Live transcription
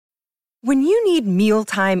When you need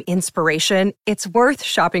mealtime inspiration, it's worth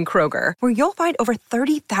shopping Kroger, where you'll find over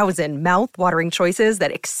 30,000 mouth-watering choices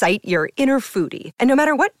that excite your inner foodie. And no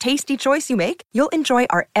matter what tasty choice you make, you'll enjoy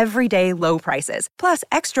our everyday low prices, plus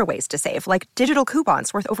extra ways to save, like digital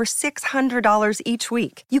coupons worth over $600 each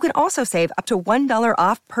week. You can also save up to $1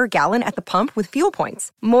 off per gallon at the pump with fuel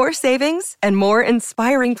points. More savings and more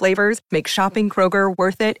inspiring flavors make shopping Kroger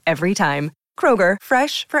worth it every time. Kroger,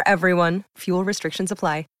 fresh for everyone. Fuel restrictions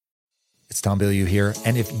apply. It's Tom Bilyeu here,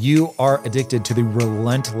 and if you are addicted to the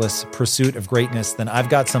relentless pursuit of greatness, then I've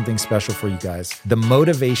got something special for you guys. The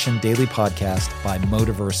Motivation Daily Podcast by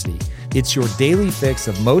Motiversity. It's your daily fix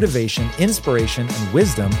of motivation, inspiration, and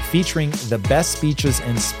wisdom featuring the best speeches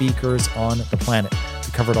and speakers on the planet.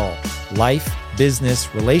 We cover it all. Life,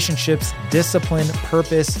 business, relationships, discipline,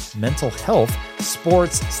 purpose, mental health,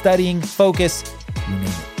 sports, studying, focus, you name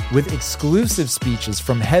it. With exclusive speeches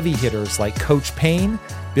from heavy hitters like Coach Payne,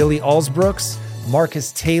 Billy Alsbrooks,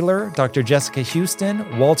 Marcus Taylor, Dr. Jessica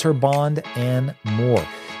Houston, Walter Bond, and more.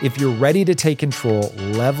 If you're ready to take control,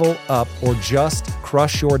 level up, or just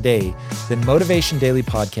crush your day, then Motivation Daily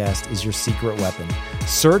Podcast is your secret weapon.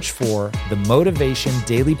 Search for the Motivation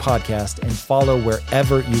Daily Podcast and follow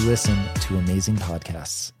wherever you listen to amazing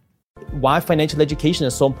podcasts. Why financial education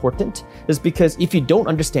is so important is because if you don't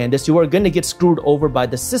understand this, you are going to get screwed over by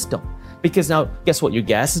the system. Because now, guess what? Your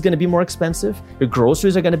gas is going to be more expensive. Your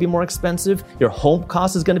groceries are going to be more expensive. Your home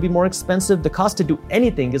cost is going to be more expensive. The cost to do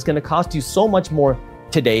anything is going to cost you so much more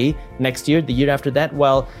today, next year, the year after that.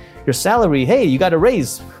 While your salary, hey, you got a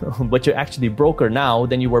raise, but you're actually broker now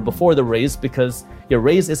than you were before the raise because your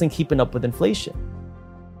raise isn't keeping up with inflation.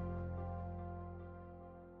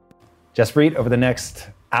 Jaspreet, over the next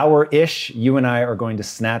hour-ish, you and I are going to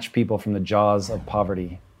snatch people from the jaws of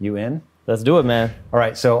poverty. You in? Let's do it, man. All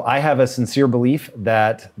right, so I have a sincere belief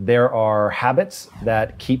that there are habits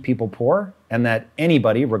that keep people poor and that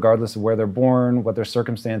anybody, regardless of where they're born, what their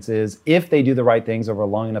circumstance is, if they do the right things over a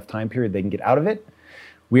long enough time period, they can get out of it.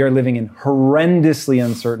 We are living in horrendously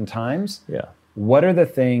uncertain times. Yeah. What are the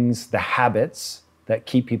things, the habits that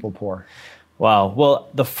keep people poor? Wow. Well,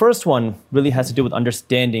 the first one really has to do with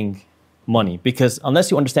understanding money, because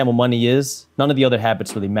unless you understand what money is, none of the other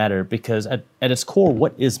habits really matter, because at its core,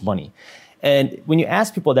 what is money? And when you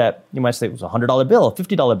ask people that, you might say it was a $100 bill, a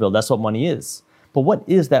 $50 bill, that's what money is. But what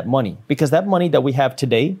is that money? Because that money that we have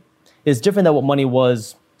today is different than what money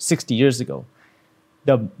was 60 years ago.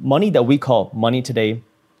 The money that we call money today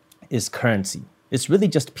is currency. It's really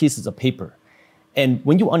just pieces of paper. And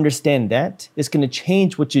when you understand that, it's going to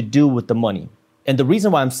change what you do with the money. And the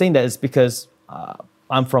reason why I'm saying that is because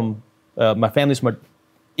my family's from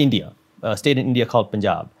India, a state in India called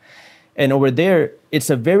Punjab. And over there, it's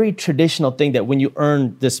a very traditional thing that when you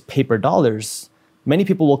earn this paper dollars, many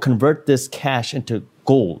people will convert this cash into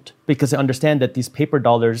gold because they understand that these paper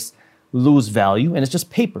dollars lose value and it's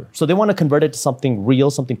just paper. So they want to convert it to something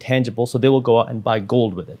real, something tangible. So they will go out and buy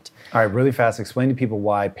gold with it. All right, really fast, explain to people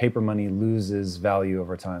why paper money loses value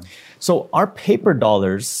over time. So our paper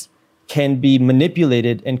dollars can be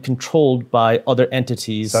manipulated and controlled by other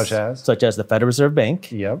entities such as the Federal Reserve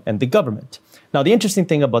Bank and the government. Now, the interesting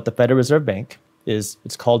thing about the Federal Reserve Bank is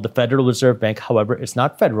it's called the Federal Reserve Bank. However, it's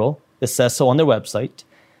not federal. It says so on their website.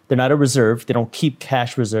 They're not a reserve. They don't keep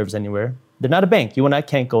cash reserves anywhere. They're not a bank. You and I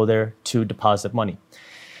can't go there to deposit money.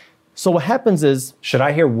 So what happens is... Should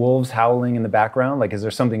I hear wolves howling in the background? Like, is there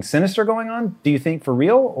something sinister going on, do you think, for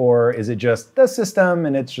real? Or is it just the system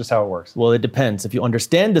and it's just how it works? Well, it depends. If you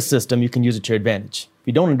understand the system, you can use it to your advantage. If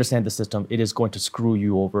you don't understand the system, it is going to screw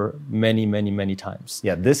you over many, many, many times.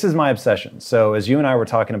 Yeah, this is my obsession. So as you and I were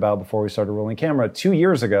talking about before we started rolling camera, 2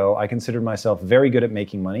 years ago, I considered myself very good at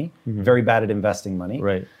making money, very bad at investing money.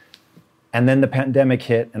 Right. And then the pandemic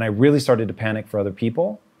hit and I really started to panic for other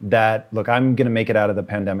people. That, look, I'm going to make it out of the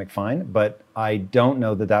pandemic fine, but I don't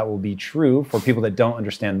know that that will be true for people that don't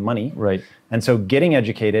understand money. Right. And so getting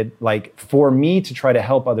educated, like for me to try to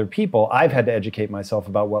help other people, I've had to educate myself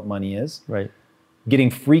about what money is. Right. Getting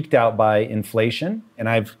freaked out by inflation, and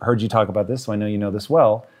I've heard you talk about this, so I know you know this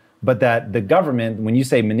well, but that the government, when you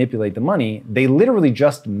say manipulate the money, they literally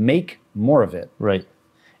just make more of it. Right.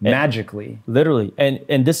 Magically. Literally.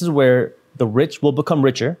 And this is where the rich will become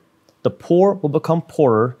richer, the poor will become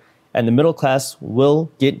poorer, and the middle class will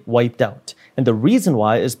get wiped out. And the reason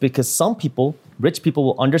why is because some people, rich people,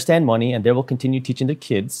 will understand money and they will continue teaching their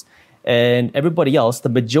kids. And everybody else, the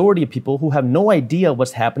majority of people who have no idea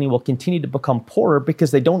what's happening, will continue to become poorer because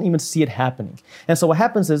they don't even see it happening. And so what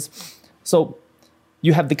happens is, so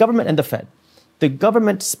you have the government and the Fed. The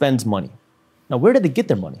government spends money. Now, where do they get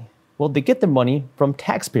their money? Well, they get their money from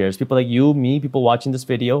taxpayers, people like you, me, people watching this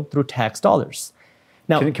video, through tax dollars.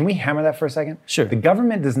 Now, can we hammer that for a second? Sure. The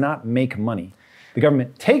government does not make money. The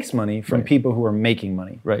government takes money from people who are making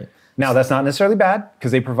money. Right. Now, that's not necessarily bad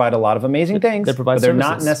because they provide a lot of amazing things, but they're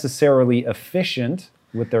not necessarily efficient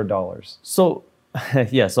with their dollars. So,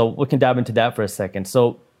 so we can dive into that for a second.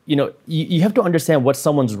 So, you have to understand what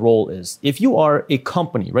someone's role is. If you are a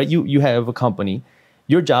company, right, you have a company,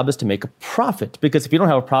 your job is to make a profit, because if you don't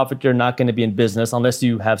have a profit, you're not going to be in business unless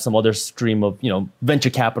you have some other stream of, venture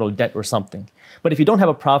capital debt or something. But if you don't have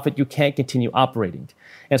a profit, you can't continue operating.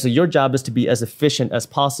 And so your job is to be as efficient as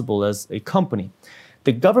possible as a company.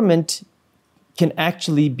 The government can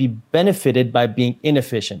actually be benefited by being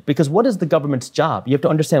inefficient, because what is the government's job? You have to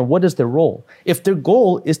understand what is their role. If their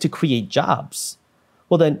goal is to create jobs,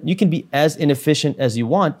 well, then you can be as inefficient as you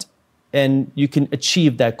want and you can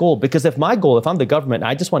achieve that goal. Because if I'm the government,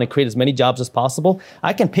 I just want to create as many jobs as possible,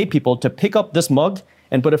 I can pay people to pick up this mug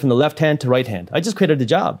and put it from the left hand to right hand. I just created a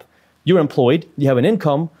job. You're employed, you have an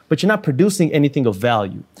income, but you're not producing anything of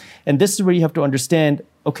value. And this is where you have to understand,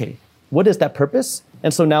 okay, what is that purpose?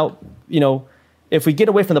 And so now, if we get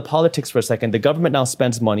away from the politics for a second, the government now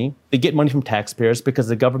spends money. They get money from taxpayers because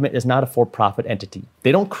the government is not a for-profit entity.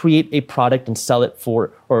 They don't create a product and sell it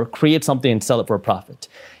or create something and sell it for a profit.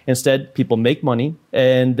 Instead, people make money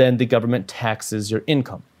and then the government taxes your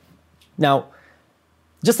income. Now,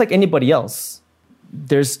 just like anybody else,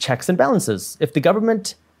 there's checks and balances. If the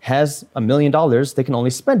government has $1 million, they can only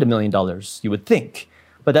spend $1 million, you would think.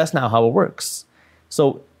 But that's not how it works.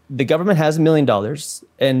 So the government has $1 million,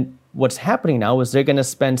 and what's happening now is they're going to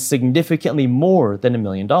spend significantly more than $1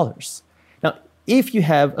 million. Now, if you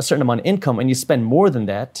have a certain amount of income and you spend more than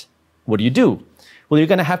that, what do? Well, you're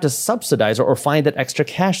going to have to subsidize or find that extra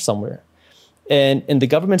cash somewhere. And in the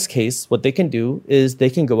government's case, what they can do is they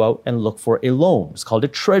can go out and look for a loan. It's called a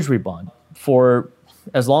treasury bond. For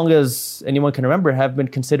as long as anyone can remember, have been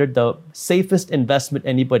considered the safest investment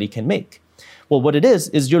anybody can make. Well, what it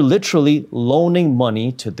is you're literally loaning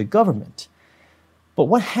money to the government. But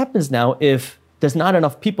what happens now if there's not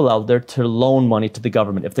enough people out there to loan money to the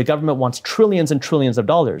government? If the government wants trillions and trillions of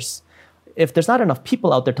dollars, if there's not enough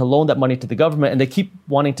people out there to loan that money to the government and they keep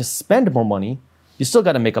wanting to spend more money, you still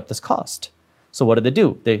got to make up this cost. So what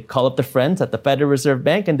do? They call up their friends at the Federal Reserve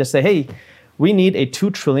Bank and they say, hey, we need a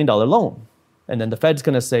 $2 trillion loan. And then the Fed's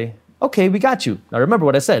going to say, okay, we got you. Now remember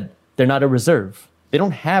what I said, they're not a reserve. They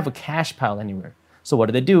don't have a cash pile anywhere. So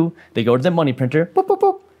what do? They go to the money printer, boop, boop,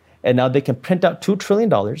 boop, and now they can print out $2 trillion.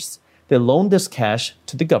 They loan this cash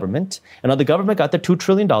to the government. And now the government got the $2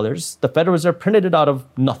 trillion. The Federal Reserve printed it out of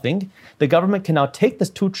nothing. The government can now take this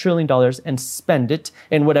 $2 trillion and spend it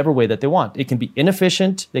in whatever way that they want. It can be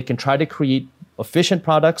inefficient. They can try to create efficient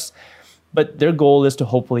products, but their goal is to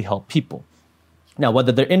hopefully help people. Now,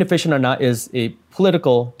 whether they're inefficient or not is a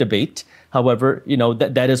political debate. However,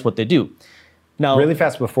 that is what they do. Now, really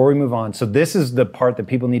fast before we move on. So this is the part that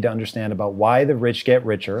people need to understand about why the rich get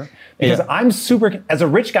richer. Because I'm as a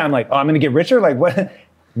rich guy, I'm like, oh, I'm going to get richer? Like what?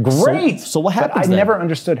 Great. So what happens But I never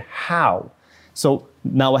understood how. So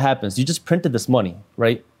now what happens? You just printed this money,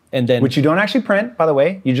 right? And then, which you don't actually print, by the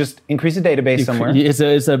way. You just increase the database somewhere.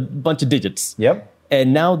 It's a bunch of digits. Yep.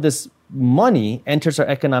 And now this money enters our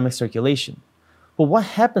economic circulation. Well, what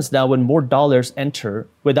happens now when more dollars enter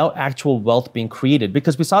without actual wealth being created?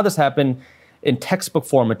 Because we saw this happen in textbook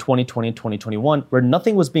form in 2020 and 2021, where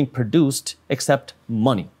nothing was being produced except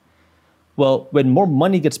money. Well, when more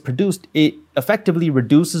money gets produced, it effectively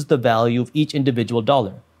reduces the value of each individual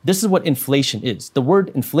dollar. This is what inflation is. The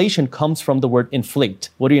word inflation comes from the word inflate.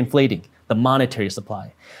 What are you inflating? The monetary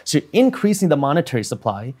supply. So you're increasing the monetary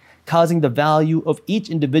supply, causing the value of each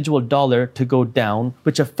individual dollar to go down,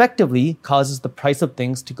 which effectively causes the price of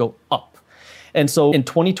things to go up. And so in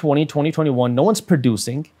 2020, 2021, no one's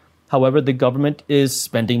producing. However, the government is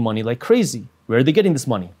spending money like crazy. Where are they getting this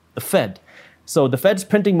money? The Fed. So the Fed's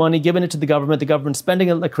printing money, giving it to the government's spending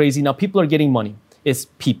it like crazy. Now people are getting money. It's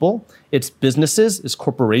people, it's businesses, it's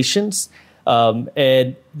corporations,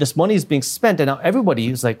 and this money is being spent. And now everybody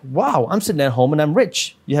is like, wow, I'm sitting at home and I'm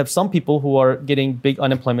rich. You have some people who are getting big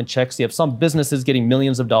unemployment checks. You have some businesses getting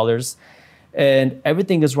millions of dollars, and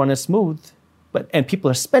everything is running smooth. And people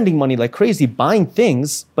are spending money like crazy, buying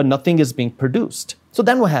things, but nothing is being produced. So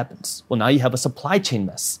then what happens? Well, now you have a supply chain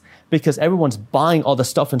mess because everyone's buying all the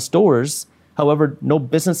stuff in stores. However, no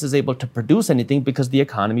business is able to produce anything because the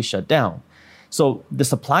economy shut down. So the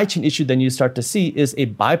supply chain issue then you start to see is a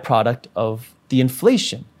byproduct of the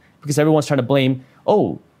inflation because everyone's trying to blame,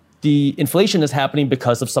 the inflation is happening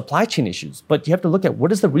because of supply chain issues. But you have to look at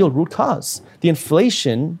what is the real root cause. The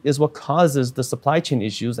inflation is what causes the supply chain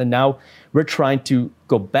issues. And now we're trying to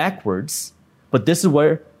go backwards. But this is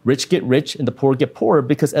where rich get rich and the poor get poorer,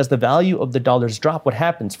 because as the value of the dollars drop, what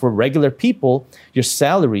happens? For regular people, your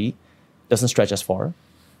salary doesn't stretch as far.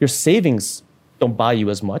 Your savings don't buy you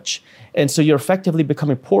as much. And so you're effectively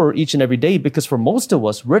becoming poorer each and every day, because for most of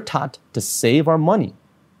us, we're taught to save our money.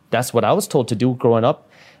 That's what I was told to do growing up.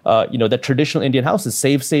 That traditional Indian house is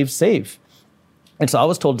save, save, save. And so I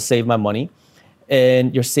was told to save my money,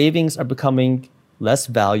 and your savings are becoming less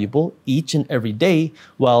valuable each and every day.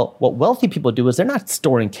 Well, what wealthy people do is they're not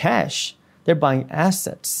storing cash, they're buying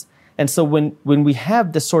assets. And so when we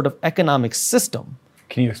have this sort of economic system.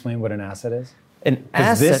 Can you explain what an asset is? An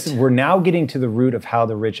asset. We're now getting to the root of how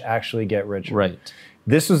the rich actually get richer. Right.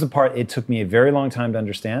 This was the part it took me a very long time to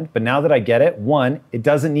understand. But now that I get it, one, it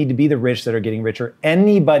doesn't need to be the rich that are getting richer.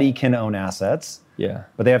 Anybody can own assets. Yeah.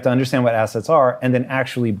 But they have to understand what assets are and then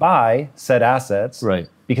actually buy said assets. Right.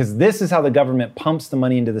 Because this is how the government pumps the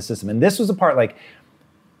money into the system. And this was the part, like,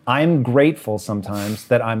 I'm grateful sometimes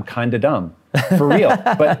that I'm kind of dumb, for real.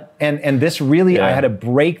 But and this really, I had a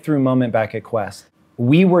breakthrough moment back at Quest.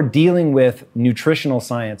 We were dealing with nutritional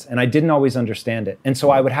science, and I didn't always understand it. And so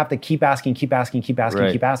I would have to keep asking.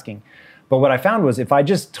 But what I found was, if I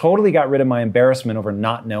just totally got rid of my embarrassment over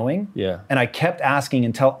not knowing, and I kept asking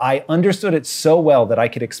until I understood it so well that I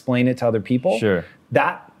could explain it to other people,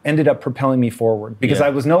 that ended up propelling me forward, because I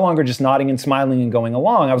was no longer just nodding and smiling and going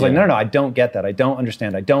along. I was like, no, I don't get that. I don't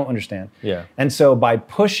understand. Yeah. And so by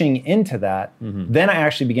pushing into that, then I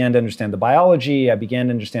actually began to understand the biology. I began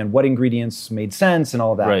to understand what ingredients made sense and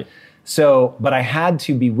all of that. Right. So, but I had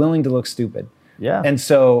to be willing to look stupid. Yeah. And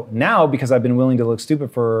so now, because I've been willing to look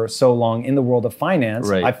stupid for so long in the world of finance,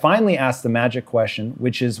 I finally asked the magic question,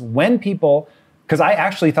 which is when people, because I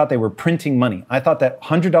actually thought they were printing money. I thought that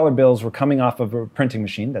 $100 bills were coming off of a printing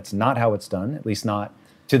machine. That's not how it's done, at least not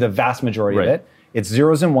to the vast majority of it. It's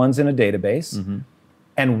zeros and ones in a database.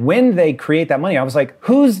 And when they create that money, I was like,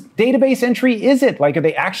 whose database entry is it? Like, are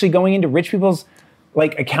they actually going into rich people's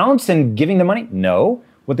accounts and giving them money? No.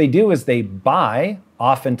 What they do is they buy,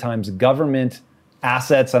 oftentimes, government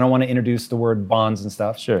assets. I don't want to introduce the word bonds and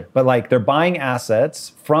stuff. Sure. But they're buying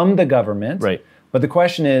assets from the government. Right. But the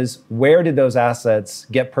question is, where did those assets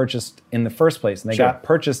get purchased in the first place? And they got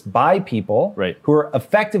purchased by people who are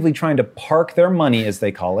effectively trying to park their money, as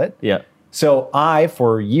they call it. Yeah. So I,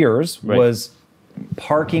 for years, was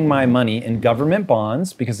parking my money in government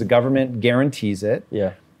bonds because the government guarantees it.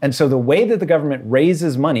 Yeah. And so the way that the government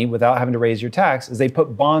raises money without having to raise your tax is they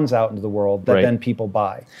put bonds out into the world that then people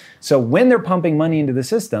buy. So when they're pumping money into the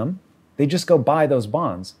system, they just go buy those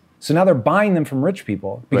bonds. So now they're buying them from rich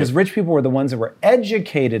people, because rich people were the ones that were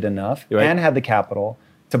educated enough and had the capital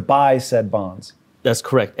to buy said bonds. That's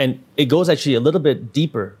correct. And it goes actually a little bit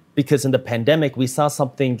deeper, because in the pandemic, we saw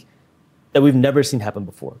something that we've never seen happen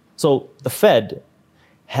before. So the Fed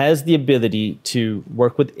has the ability to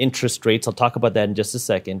work with interest rates. I'll talk about that in just a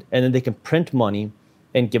second. And then they can print money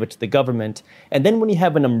and give it to the government. And then when you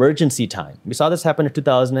have an emergency time, we saw this happen in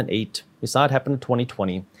 2008, we saw it happen in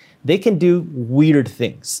 2020, they can do weird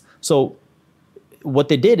things. So what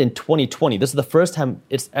they did in 2020, this is the first time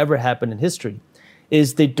it's ever happened in history,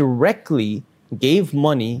 is they directly gave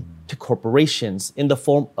money to corporations in the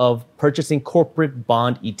form of purchasing corporate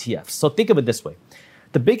bond ETFs. So think of it this way.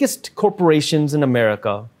 The biggest corporations in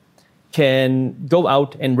America can go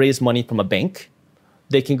out and raise money from a bank.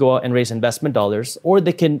 They can go out and raise investment dollars, or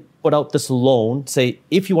they can put out this loan. Say,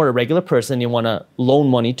 if you are a regular person, you want to loan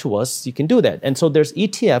money to us, you can do that. And so there's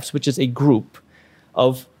ETFs, which is a group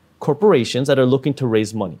of corporations that are looking to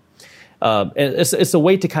raise money. And it's a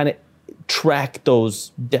way to kind of track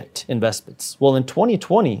those debt investments. Well, in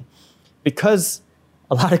 2020, because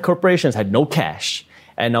a lot of corporations had no cash,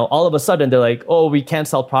 and now all of a sudden they're like, oh, we can't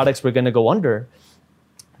sell products, we're going to go under.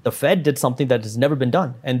 The Fed did something that has never been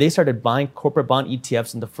done, and they started buying corporate bond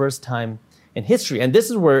ETFs in the first time in history. And this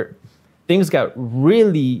is where things got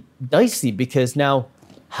really dicey, because now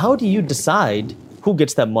how do you decide who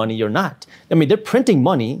gets that money or not? I mean, they're printing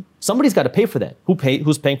money. Somebody's got to pay for that.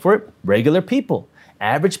 Who's paying for it? Regular people,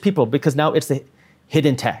 average people, because now it's a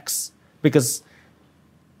hidden tax. Because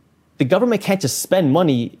the government can't just spend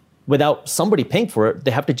money without somebody paying for it.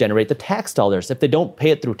 They have to generate the tax dollars. If they don't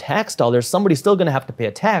pay it through tax dollars, somebody's still going to have to pay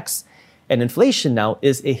a tax. And inflation now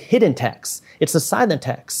is a hidden tax. It's a silent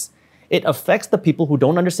tax. It affects the people who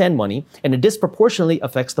don't understand money, and it disproportionately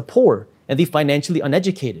affects the poor and the financially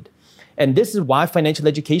uneducated. And this is why financial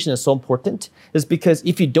education is so important, is because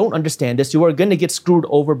if you don't understand this, you are going to get screwed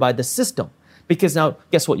over by the system. Because now,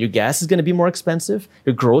 guess what? Your gas is going to be more expensive.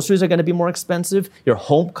 Your groceries are going to be more expensive. Your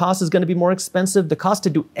home cost is going to be more expensive. The cost to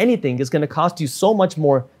do anything is going to cost you so much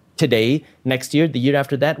more today, next year, the year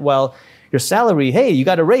after that. While Your salary, hey, you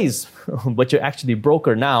got a raise, but you're actually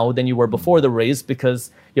broker now than you were before the raise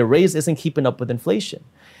because your raise isn't keeping up with inflation.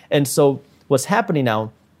 And so what's happening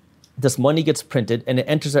now, this money gets printed and it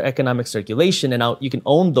enters our economic circulation, and now you can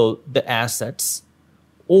own the assets.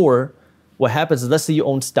 Or what happens is, let's say you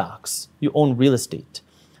own stocks, you own real estate.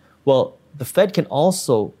 Well, the Fed can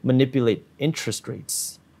also manipulate interest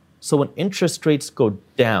rates. So when interest rates go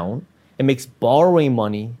down, it makes borrowing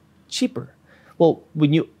money cheaper. Well,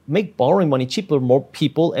 when you make borrowing money cheaper, more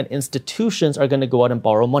people and institutions are going to go out and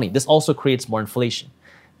borrow money. This also creates more inflation,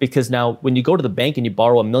 because now when you go to the bank and you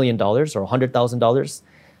borrow $1 million or $100,000,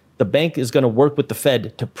 the bank is going to work with the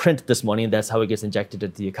Fed to print this money, and that's how it gets injected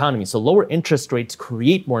into the economy. So lower interest rates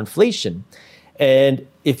create more inflation. And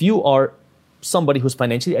if you are somebody who's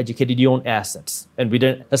financially educated, you own assets. And we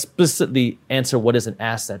didn't explicitly answer what is an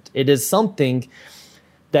asset. It is something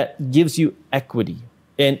that gives you equity.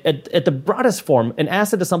 And at the broadest form, an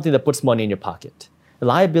asset is something that puts money in your pocket. A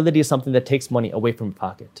liability is something that takes money away from your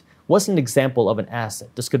pocket. What's an example of an asset?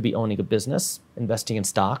 This could be owning a business, investing in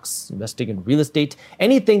stocks, investing in real estate,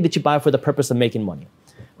 anything that you buy for the purpose of making money,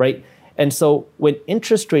 right? And so when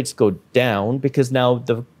interest rates go down, because now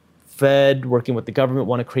the Fed working with the government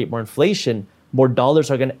want to create more inflation, more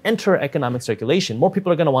dollars are going to enter economic circulation. More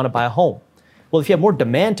people are going to want to buy a home. Well, if you have more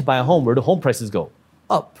demand to buy a home, where do home prices go?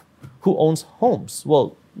 Up. Who owns homes?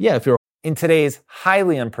 Well, yeah, if you're In today's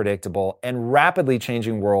highly unpredictable and rapidly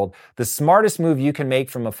changing world, the smartest move you can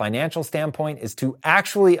make from a financial standpoint is to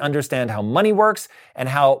actually understand how money works and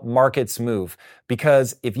how markets move.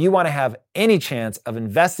 Because if you want to have any chance of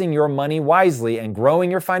investing your money wisely and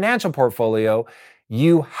growing your financial portfolio,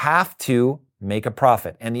 you have to make a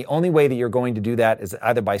profit. And the only way that you're going to do that is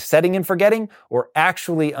either by setting and forgetting or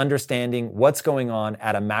actually understanding what's going on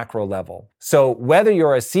at a macro level. So whether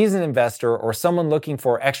you're a seasoned investor or someone looking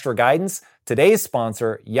for extra guidance, today's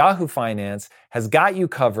sponsor, Yahoo Finance, has got you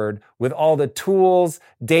covered with all the tools,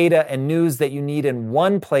 data, and news that you need in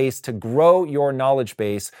one place to grow your knowledge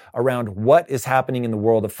base around what is happening in the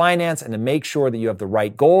world of finance and to make sure that you have the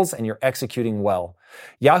right goals and you're executing well.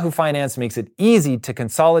 Yahoo Finance makes it easy to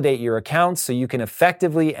consolidate your accounts so you can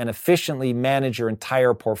effectively and efficiently manage your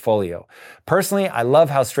entire portfolio. Personally, I love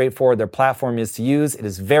how straightforward their platform is to use. It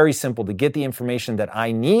is very simple to get the information that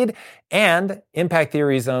I need, and Impact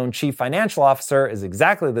Theory's own chief financial officer is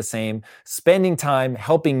exactly the same, spending time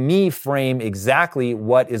helping me frame exactly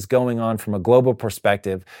what is going on from a global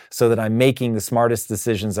perspective so that I'm making the smartest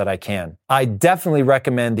decisions that I can. I definitely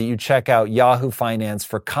recommend that you check out Yahoo Finance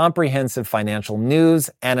for comprehensive financial news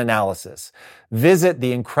and analysis. Visit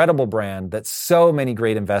the incredible brand that so many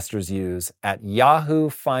great investors use at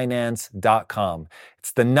yahoofinance.com.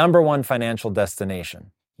 It's the #1 financial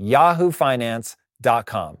destination,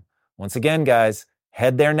 yahoofinance.com. Once again, guys,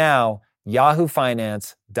 head there now,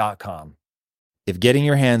 yahoofinance.com. If getting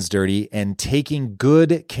your hands dirty and taking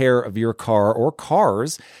good care of your car or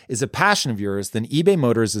cars is a passion of yours, then eBay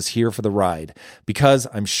Motors is here for the ride. Because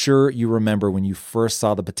I'm sure you remember when you first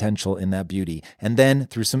saw the potential in that beauty. And then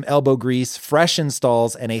through some elbow grease, fresh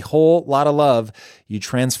installs, and a whole lot of love, you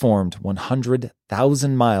transformed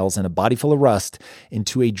 100,000 miles and a body full of rust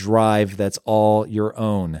into a drive that's all your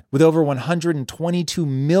own. With over 122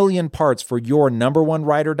 million parts for your #1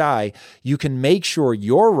 ride or die, you can make sure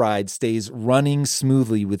your ride stays running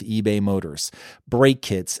smoothly with eBay Motors. Brake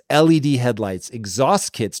kits, LED headlights,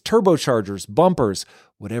 exhaust kits, turbochargers, bumpers,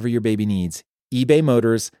 whatever your baby needs, eBay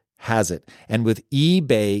Motors has it. And with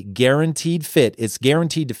eBay Guaranteed Fit, it's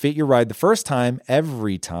guaranteed to fit your ride the first time,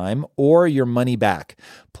 every time, or your money back.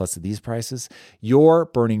 Plus, at these prices, you're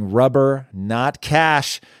burning rubber, not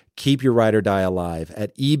cash. Keep your ride or die alive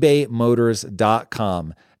at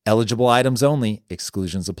ebaymotors.com. Eligible items only.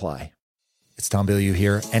 Exclusions apply. It's Tom Bilyeu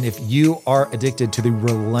here. And if you are addicted to the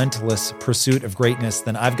relentless pursuit of greatness,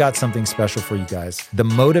 then I've got something special for you guys. The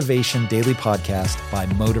Motivation Daily Podcast by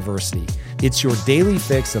Motiversity. It's your daily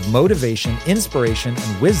fix of motivation, inspiration,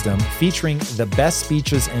 and wisdom featuring the best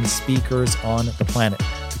speeches and speakers on the planet.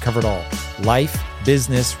 We cover it all. Life,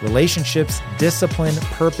 business, relationships, discipline,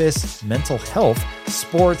 purpose, mental health,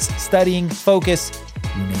 sports, studying, focus,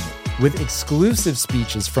 you name it. With exclusive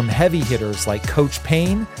speeches from heavy hitters like Coach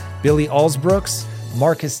Payne, Billy Alsbrooks,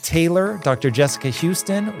 Marcus Taylor, Dr. Jessica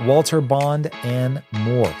Houston, Walter Bond, and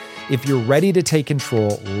more. If you're ready to take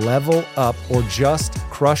control, level up, or just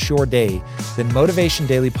crush your day, then Motivation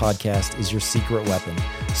Daily Podcast is your secret weapon.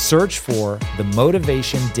 Search for the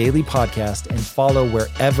Motivation Daily Podcast and follow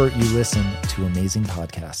wherever you listen to amazing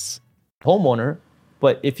podcasts. Homeowner,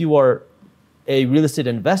 but if you are a real estate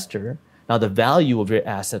investor, now the value of your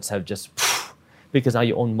assets have just, because now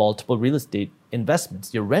you own multiple real estate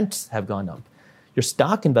investments. Your rents have gone up. your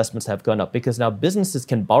stock investments have gone up because now businesses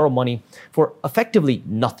can borrow money for effectively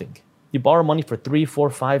nothing. You borrow money for 3, 4,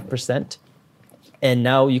 5%, and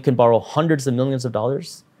now you can borrow hundreds of millions of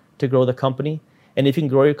dollars to grow the company. And if you can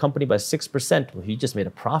grow your company by 6%, well, you just made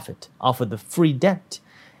a profit off of the free debt.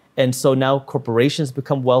 And so now corporations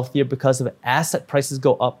become wealthier because of asset prices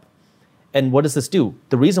go up. And what does this do?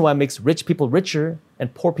 The reason why it makes rich people richer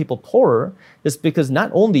and poor people poorer is because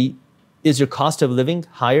not only is your cost of living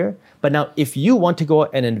higher, but now if you want to go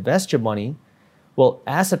and invest your money, well,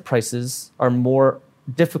 asset prices are more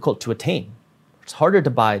difficult to attain. It's harder to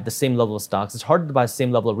buy the same level of stocks. It's harder to buy the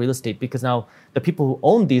same level of real estate because now the people who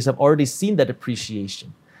own these have already seen that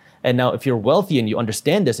appreciation. And now if you're wealthy and you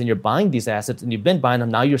understand this and you're buying these assets and you've been buying them,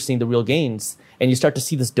 now you're seeing the real gains and you start to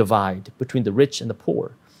see this divide between the rich and the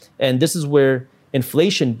poor. And this is where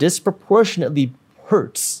inflation disproportionately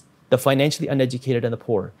hurts the financially uneducated and the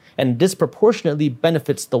poor and disproportionately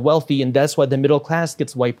benefits the wealthy. And that's why the middle class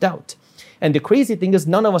gets wiped out. And the crazy thing is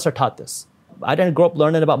none of us are taught this. I didn't grow up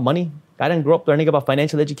learning about money. I didn't grow up learning about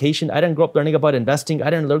financial education. I didn't grow up learning about investing.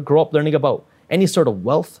 I didn't grow up learning about any sort of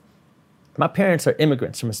wealth. My parents are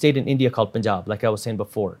immigrants from a state in India called Punjab, like I was saying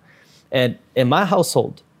before. And in my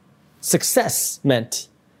household, success meant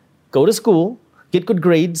go to school, get good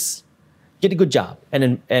grades, get a good job.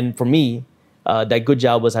 And for me, that good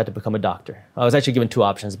job was I had to become a doctor. I was actually given two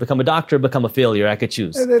options: become a doctor, become a failure. I could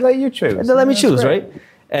choose. They let you choose. And they let me choose, right?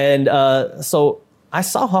 And so I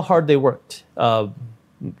saw how hard they worked.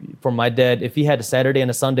 For my dad, if he had a Saturday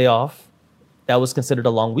and a Sunday off, that was considered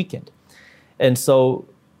a long weekend. And so,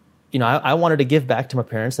 I wanted to give back to my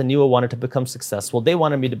parents. I knew I wanted to become successful. They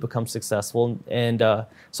wanted me to become successful. And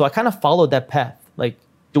so I kind of followed that path, like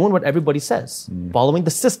doing what everybody says, following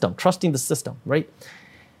the system, trusting the system, right?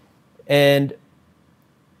 And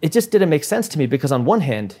it just didn't make sense to me because on one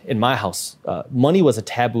hand, in my house, money was a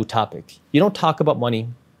taboo topic. You don't talk about money.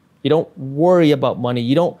 You don't worry about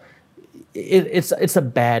money. It's a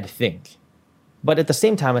bad thing. But at the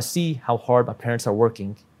same time, I see how hard my parents are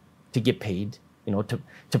working to get paid,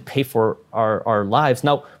 to pay for our lives.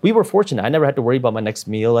 Now, we were fortunate. I never had to worry about my next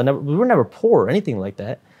meal. We were never poor or anything like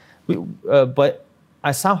that. But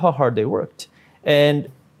I saw how hard they worked. And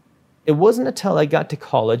it wasn't until I got to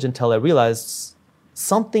college until I realized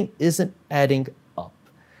something isn't adding up.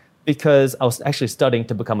 Because I was actually studying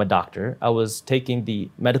to become a doctor. I was taking the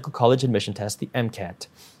medical college admission test, the MCAT.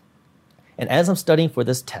 And as I'm studying for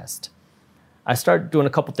this test, I started doing a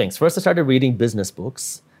couple things. First, I started reading business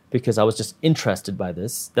books because I was just interested by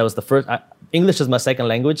this. That was the first. English is my second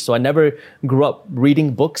language, so I never grew up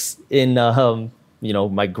reading books in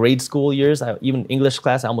my grade school years. Even English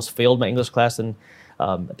class, I almost failed my English class in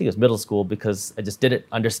I think it was middle school because I just didn't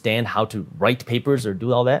understand how to write papers or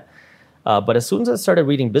do all that. But as soon as I started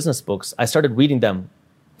reading business books, I started reading them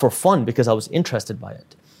for fun because I was interested by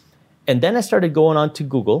it. And then I started going on to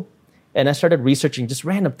Google and I started researching just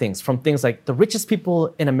random things from things like the richest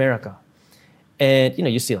people in America. And,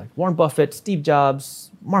 you see like Warren Buffett, Steve Jobs,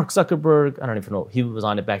 Mark Zuckerberg. I don't even know he was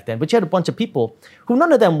on it back then. But you had a bunch of people who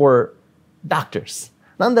none of them were doctors.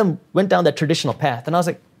 None of them went down that traditional path. And I was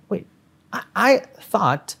like, wait, I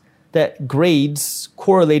thought that grades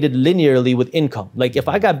correlated linearly with income. Like if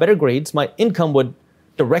I got better grades, my income would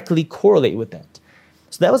directly correlate with that.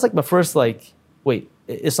 So that was like my first wait,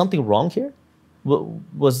 is something wrong here?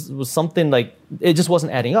 Was something it just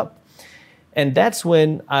wasn't adding up. And that's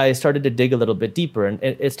when I started to dig a little bit deeper. And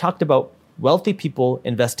it's talked about wealthy people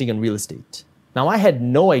investing in real estate. Now, I had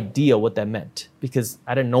no idea what that meant because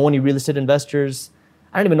I didn't know any real estate investors.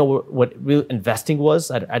 I didn't even know what real investing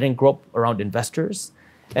was. I didn't grow up around investors.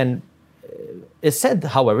 And it said,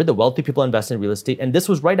 however, the wealthy people invest in real estate. And this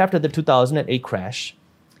was right after the 2008 crash.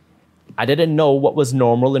 I didn't know what was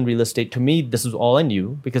normal in real estate. To me, this is all I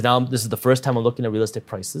knew because now this is the first time I'm looking at real estate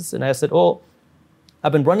prices. And I said,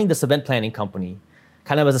 I've been running this event planning company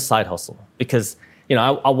kind of as a side hustle because,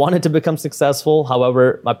 I wanted to become successful.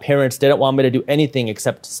 However, my parents didn't want me to do anything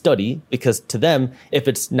except study because to them, if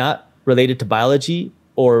it's not related to biology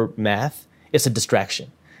or math, it's a distraction.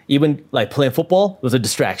 Even like playing football was a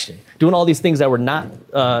distraction. Doing all these things that were not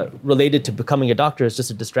related to becoming a doctor is just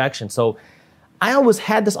a distraction. So I always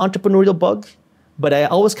had this entrepreneurial bug, but I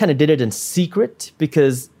always kind of did it in secret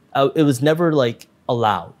because it was never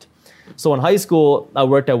allowed. So in high school, I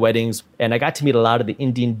worked at weddings and I got to meet a lot of the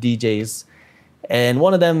Indian DJs. And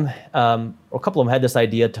one of them, or a couple of them had this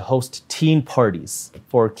idea to host teen parties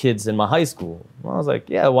for kids in my high school. Well, I was like,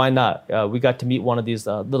 yeah, why not? We got to meet one of these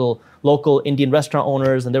little local Indian restaurant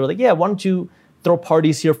owners. And they were like, yeah, why don't you throw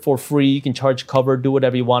parties here for free? You can charge cover, do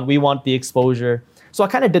whatever you want. We want the exposure. So I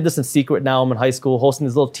kind of did this in secret. Now I'm in high school, hosting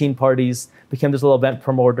these little teen parties, became this little event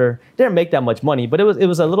promoter. Didn't make that much money, but it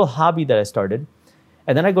was a little hobby that I started.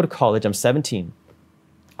 And then I go to college. I'm 17.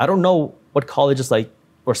 I don't know what college is like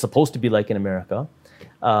or supposed to be like in America.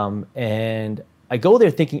 And I go there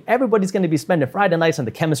thinking everybody's going to be spending Friday nights in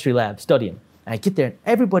the chemistry lab studying. And I get there and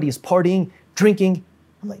everybody is partying, drinking.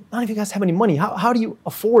 I'm like, none of you guys have any money. How do you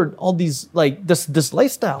afford all these, like this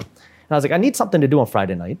lifestyle? And I was like, I need something to do on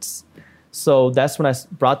Friday nights. So that's when I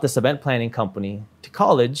brought this event planning company to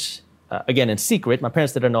college, again, in secret. My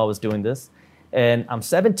parents didn't know I was doing this. And I'm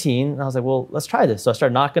 17, and I was like, well, let's try this. So I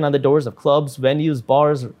started knocking on the doors of clubs, venues,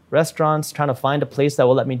 bars, restaurants, trying to find a place that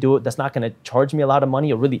will let me do it, that's not going to charge me a lot of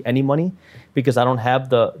money or really any money, because I don't have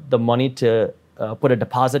the money to put a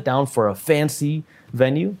deposit down for a fancy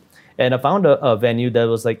venue. And I found a venue that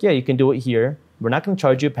was like, yeah, you can do it here. We're not going to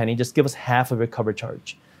charge you a penny. Just give us half of your cover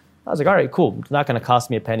charge. I was like, all right, cool. It's not going to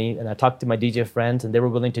cost me a penny. And I talked to my DJ friends, and they were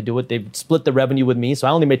willing to do it. They split the revenue with me. So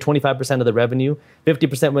I only made 25% of the revenue.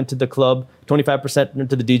 50% went to the club, 25%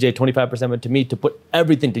 went to the DJ, 25% went to me to put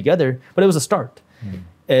everything together. But it was a start.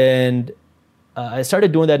 And I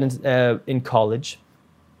started doing that in college.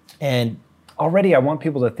 And already I want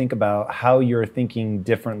people to think about how you're thinking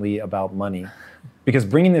differently about money. Because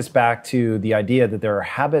bringing this back to the idea that there are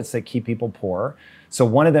habits that keep people poor. So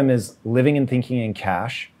one of them is living and thinking in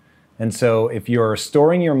cash. And so if you're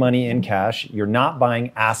storing your money in cash, you're not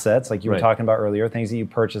buying assets like you were talking about earlier, things that you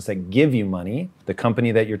purchase that give you money. The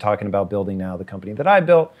company that you're talking about building now, the company that I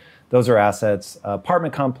built, those are assets.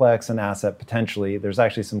 Apartment complex, an asset potentially. There's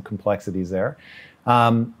actually some complexities there.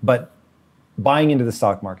 But buying into the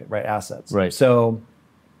stock market, right? Assets. Right. So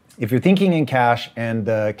if you're thinking in cash and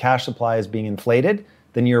the cash supply is being inflated,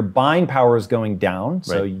 then your buying power is going down.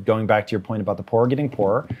 So going back to your point about the poor getting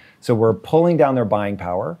poorer. So we're pulling down their buying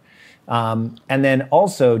power. And then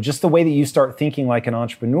also just the way that you start thinking like an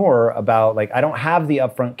entrepreneur about like, I don't have the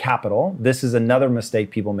upfront capital. This is another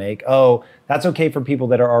mistake people make. Oh, that's okay for people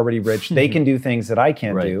that are already rich. They can do things that I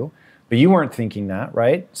can't do. But you weren't thinking that,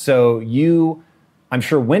 right? So you, I'm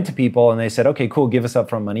sure, went to people and they said, okay, cool, give us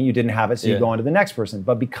upfront money. You didn't have it, so you go on to the next person.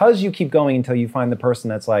 But because you keep going until you find the person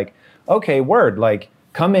that's like, okay, word, like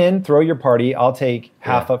come in, throw your party, I'll take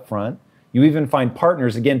half up front. You even find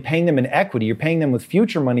partners, again, paying them in equity. You're paying them with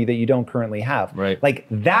future money that you don't currently have. Right. Like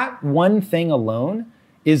that one thing alone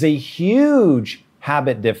is a huge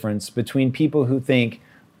habit difference between people who think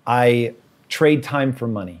I trade time for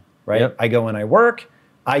money, right? Yep. I go and I work,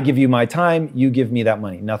 I give you my time, you give me that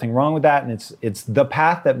money. Nothing wrong with that, and it's the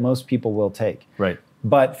path that most people will take. Right.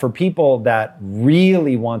 But for people that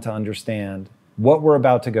really want to understand what we're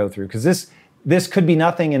about to go through, because this could be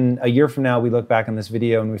nothing, and a year from now we look back on this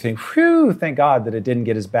video and we think, whew, thank God that it didn't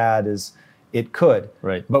get as bad as it could.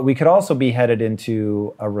 Right. But we could also be headed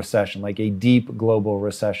into a recession, like a deep global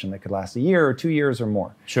recession that could last a year or 2 years or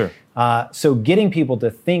more. Sure. So getting people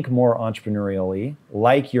to think more entrepreneurially,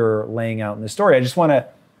 like you're laying out in the story, I just want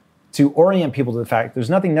to orient people to the fact there's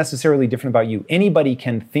nothing necessarily different about you. Anybody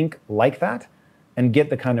can think like that and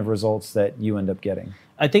get the kind of results that you end up getting.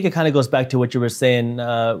 I think it kind of goes back to what you were saying.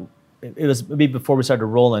 It was maybe before we started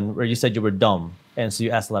rolling, where you said you were dumb, and so you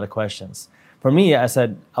asked a lot of questions. For me, I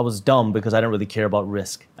said I was dumb because I didn't really care about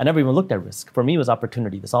risk. I never even looked at risk. For me, it was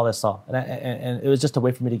opportunity. That's all I saw, and it was just a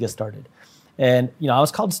way for me to get started. And I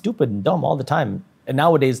was called stupid and dumb all the time. And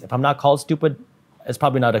nowadays, if I'm not called stupid, it's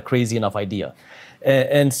probably not a crazy enough idea.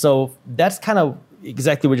 And so that's kind of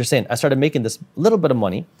exactly what you're saying. I started making this little bit of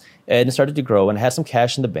money, and it started to grow, and I had some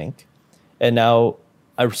cash in the bank, and now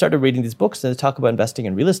I started reading these books and they talk about investing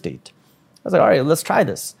in real estate. I was like, all right, let's try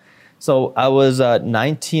this. So I was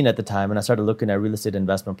 19 at the time, and I started looking at real estate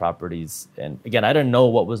investment properties. And again, I didn't know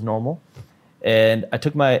what was normal. And I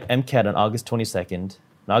took my MCAT on August 22nd.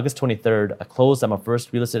 On August 23rd, I closed on my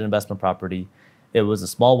first real estate investment property. It was a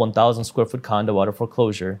small 1,000 square foot condo out of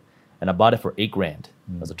foreclosure, and I bought it for $8,000.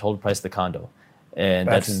 That was the total price of the condo. And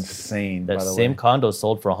that's insane. That same condo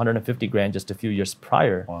sold for $150,000 just a few years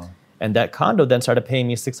prior. Wow. And that condo then started paying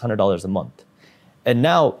me $600 a month. And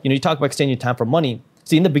now, you talk about exchanging time for money.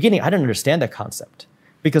 See, in the beginning, I didn't understand that concept.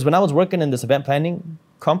 Because when I was working in this event planning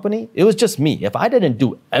company, it was just me. If I didn't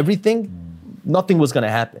do everything, nothing was going to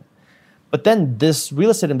happen. But then this real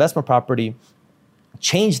estate investment property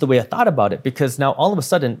changed the way I thought about it, because now all of a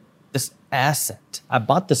sudden, this asset, I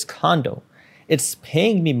bought this condo, it's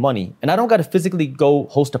paying me money, and I don't got to physically go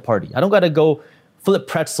host a party. I don't got to go flip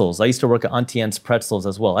pretzels. I used to work at Auntie Anne's Pretzels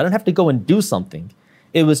as well. I don't have to go and do something.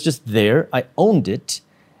 It was just there. I owned it.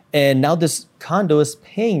 And now this condo is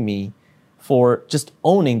paying me for just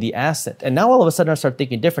owning the asset. And now all of a sudden I started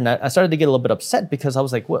thinking different. I started to get a little bit upset because I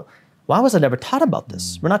was like, well, why was I never taught about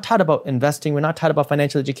this? We're not taught about investing. We're not taught about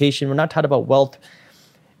financial education. We're not taught about wealth.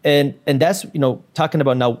 And that's, talking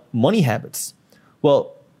about now money habits.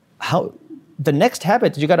 Well, how the next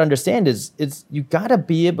habit that you got to understand is you got to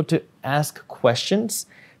be able to ask questions,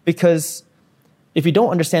 because if you don't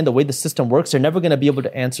understand the way the system works, you're never going to be able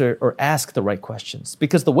to answer or ask the right questions.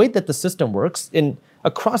 Because the way that the system works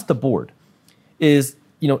across the board is,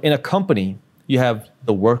 in a company, you have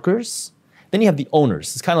the workers, then you have the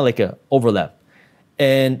owners. It's kind of like an overlap.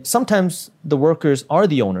 And sometimes the workers are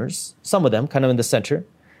the owners, some of them kind of in the center,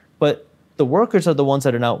 but the workers are the ones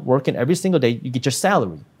that are now working every single day. You get your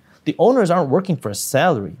salary. The owners aren't working for a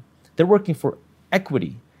salary. They're working for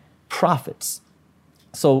equity, profits.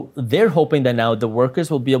 So they're hoping that now the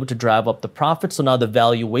workers will be able to drive up the profits. So now the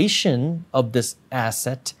valuation of this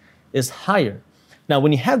asset is higher. Now,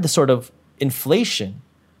 when you have this sort of inflation,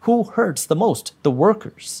 who hurts the most? The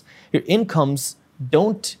workers. Your incomes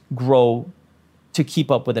don't grow to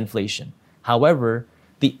keep up with inflation. However,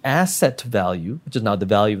 the asset value, which is now the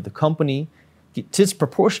value of the company,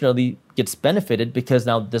 disproportionately gets benefited because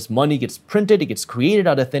now this money gets printed, it gets created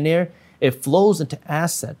out of thin air, it flows into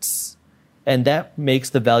assets. And that makes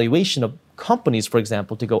the valuation of companies, for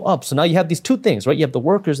example, to go up. So now you have these two things, right? You have the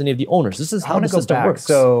workers and you have the owners. This is how the system works.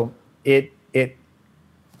 So it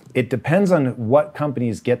depends on what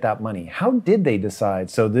companies get that money. How did they decide?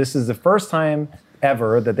 So this is the first time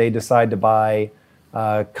ever that they decide to buy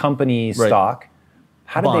company stock.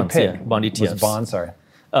 How did they pick? Yeah, bond ETFs. Bonds, sorry.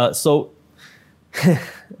 So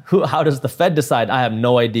how does the Fed decide? I have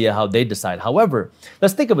no idea how they decide. However,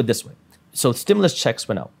 let's think of it this way. So stimulus checks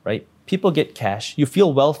went out, right? People get cash. You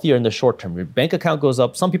feel wealthier in the short term. Your bank account goes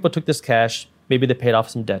up. Some people took this cash. Maybe they paid off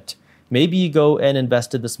some debt. Maybe you go and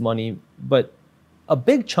invested this money, but a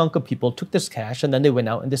big chunk of people took this cash and then they went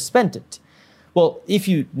out and they spent it. Well, if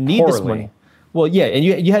you need this money, well, yeah, and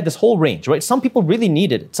you had this whole range, right? Some people really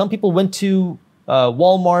needed it. Some people went to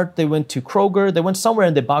Walmart, they went to Kroger, they went somewhere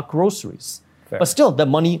and they bought groceries. Fair. But still, the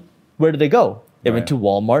money, where did they go? They went to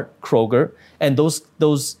Walmart, Kroger, and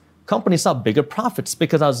those companies saw bigger profits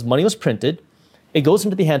because as money was printed, it goes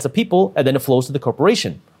into the hands of people and then it flows to the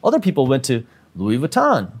corporation. Other people went to Louis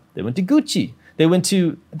Vuitton, they went to Gucci, they went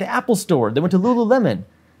to the Apple store, they went to Lululemon.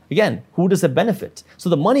 Again, who does it benefit? So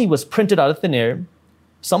the money was printed out of thin air.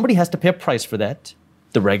 Somebody has to pay a price for that.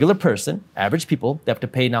 The regular person, average people, they have to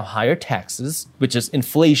pay now higher taxes, which is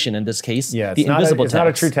inflation in this case. Yeah, the invisible it's tax. not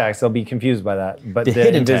a true tax. They'll be confused by that. But the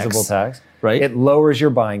hidden invisible tax, right? It lowers your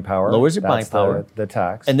buying power. Lowers your buying power. The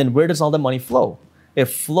tax. And then where does all the money flow? It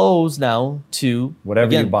flows now to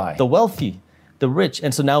whatever you buy. The wealthy, the rich.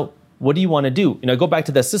 And so now, what do you want to do? Go back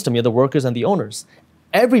to that system. You have the workers and the owners.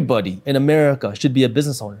 Everybody in America should be a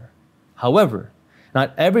business owner. However,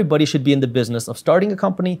 not everybody should be in the business of starting a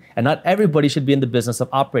company, and not everybody should be in the business of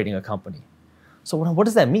operating a company. So what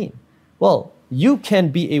does that mean? Well, you can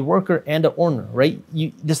be a worker and an owner, right?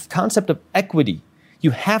 This concept of equity,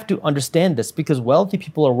 you have to understand this because wealthy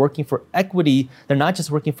people are working for equity. They're not just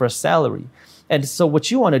working for a salary. And so what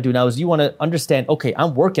you want to do now is you want to understand, okay,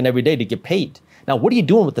 I'm working every day to get paid. Now, what are you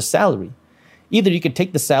doing with the salary? Either you can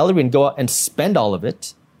take the salary and go out and spend all of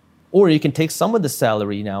it, or you can take some of the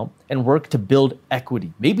salary now and work to build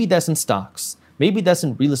equity. Maybe that's in stocks. Maybe that's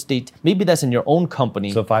in real estate. Maybe that's in your own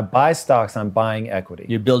company. So if I buy stocks, I'm buying equity.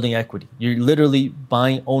 You're building equity. You're literally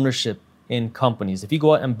buying ownership in companies. If you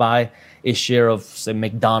go out and buy a share of, say,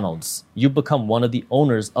 McDonald's, you become one of the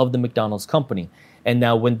owners of the McDonald's company. And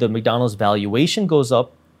now when the McDonald's valuation goes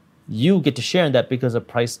up, you get to share in that because the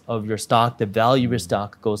price of your stock, the value of your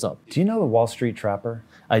stock goes up. Do you know the Wall Street Trapper?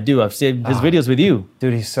 I do. I've seen his videos with you.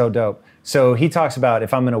 Dude, he's so dope. So he talks about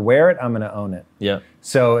if I'm going to wear it, I'm going to own it. Yeah.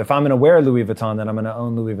 So if I'm going to wear Louis Vuitton, then I'm going to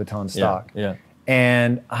own Louis Vuitton stock. Yeah.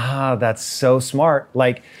 And that's so smart.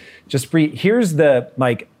 Like, Jaspreet, here's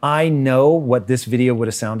I know what this video would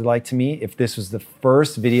have sounded like to me if this was the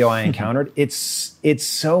first video I encountered. It's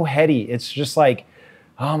so heady. It's just like,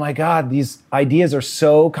 oh my God, these ideas are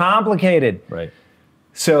so complicated. Right.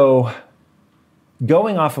 So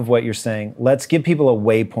going off of what you're saying, let's give people a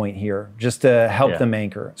waypoint here just to help them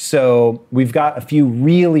anchor. So we've got a few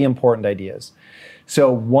really important ideas. So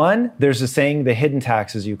one, there's a saying, the hidden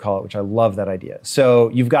tax, as you call it, which I love that idea. So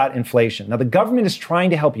you've got inflation. Now the government is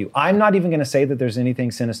trying to help you. I'm not even going to say that there's anything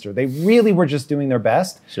sinister. They really were just doing their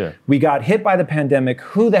best. Sure. We got hit by the pandemic.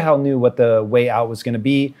 Who the hell knew what the way out was going to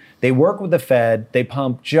be? They work with the Fed. They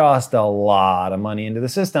pump just a lot of money into the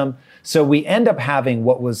system. So we end up having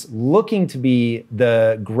what was looking to be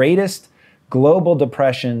the greatest global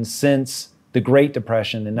depression since the Great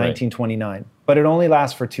Depression in 1929. But it only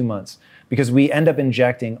lasts for 2 months. because we end up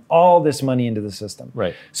injecting all this money into the system.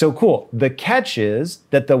 Right. So cool. The catch is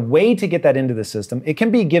that the way to get that into the system, it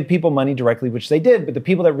can be give people money directly, which they did, but the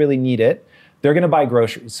people that really need it, they're going to buy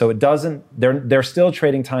groceries. So it doesn't, they're still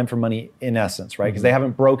trading time for money in essence, right? Because they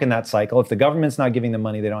haven't broken that cycle. If the government's not giving them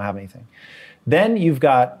money, they don't have anything. Then you've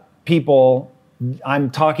got people,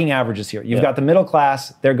 I'm talking averages here. You've got the middle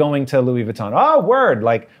class, they're going to Louis Vuitton. Oh, word,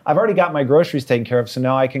 like I've already got my groceries taken care of, so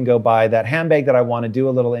now I can go buy that handbag that I want to do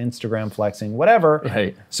a little Instagram flexing, whatever.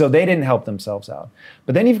 Right. So they didn't help themselves out.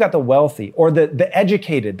 But then you've got the wealthy or the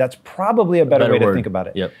educated. That's probably a better way to think about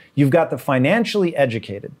it. Yep. You've got the financially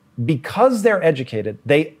educated. Because they're educated,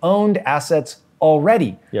 they owned assets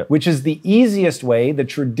already, which is the easiest way, the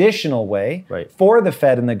traditional way for the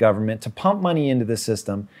Fed and the government to pump money into the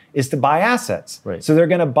system is to buy assets. Right. So they're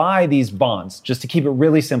going to buy these bonds, just to keep it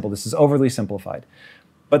really simple. This is overly simplified,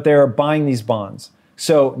 but they're buying these bonds.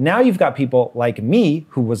 So now you've got people like me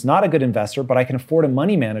who was not a good investor, but I can afford a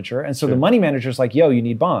money manager. And so the money manager's like, yo, you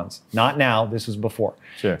need bonds. Not now, this was before.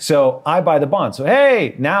 Sure. So I buy the bonds. So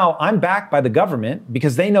hey, now I'm backed by the government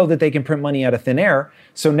because they know that they can print money out of thin air.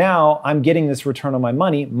 So now I'm getting this return on my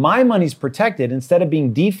money. My money's protected. Instead of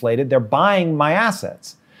being deflated, they're buying my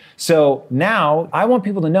assets. So now I want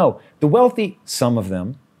people to know the wealthy, some of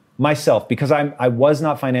them, myself, because I was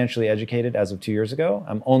not financially educated as of 2 years ago.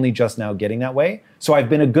 I'm only just now getting that way. So I've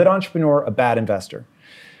been a good entrepreneur, a bad investor.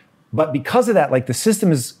 But because of that, like the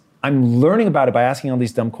system is, I'm learning about it by asking all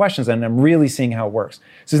these dumb questions and I'm really seeing how it works.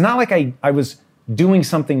 So it's not like I was doing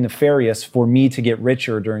something nefarious for me to get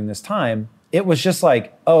richer during this time. It was just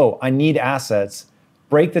like, oh, I need assets,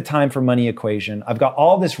 break the time for money equation. I've got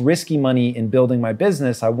all this risky money in building my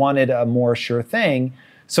business. I wanted a more sure thing.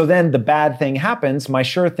 So then the bad thing happens, my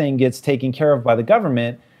sure thing gets taken care of by the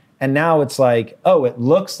government, and now it's like, oh, it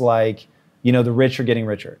looks like, you know, the rich are getting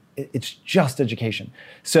richer. It's just education.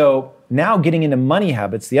 So now getting into money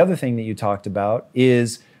habits, the other thing that you talked about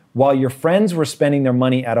is while your friends were spending their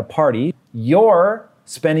money at a party, you're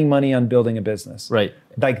spending money on building a business. Right.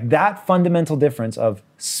 Like that fundamental difference of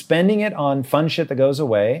spending it on fun shit that goes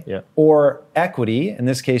away or equity, in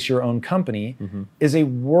this case, your own company, is a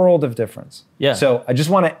world of difference. Yeah. So I just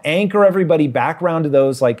want to anchor everybody back around to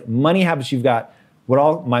those like money habits. You've got what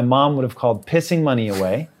all my mom would have called pissing money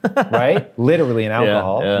away, right? Literally in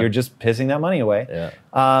alcohol. You're just pissing that money away.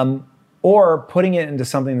 Or putting it into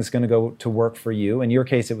something that's going to go to work for you. In your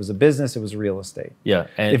case, it was a business, it was real estate. Yeah.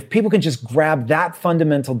 And if people can just grab that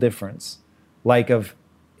fundamental difference, like of,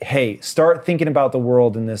 hey, start thinking about the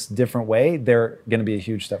world in this different way, they're going to be a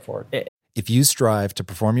huge step forward. If you strive to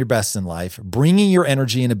perform your best in life, bringing your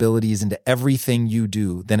energy and abilities into everything you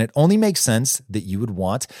do, then it only makes sense that you would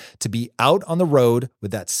want to be out on the road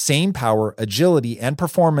with that same power, agility, and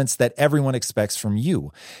performance that everyone expects from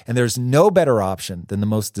you. And there's no better option than the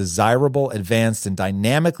most desirable, advanced, and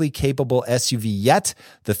dynamically capable SUV yet,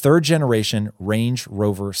 the third generation Range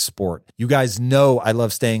Rover Sport. You guys know I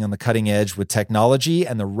love staying on the cutting edge with technology,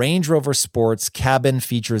 and the Range Rover Sport's cabin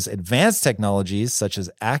features advanced technologies such as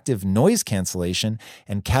active noise cancellation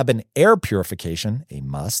and cabin air purification, a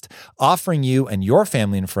must, offering you and your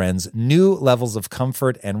family and friends new levels of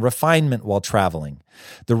comfort and refinement while traveling.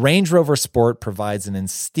 The Range Rover Sport provides an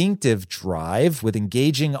instinctive drive with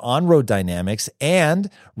engaging on-road dynamics and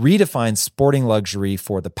redefines sporting luxury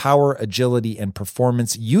for the power, agility, and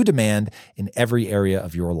performance you demand in every area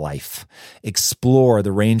of your life. Explore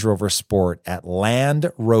the Range Rover Sport at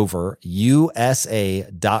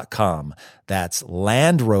LandRoverUSA.com. That's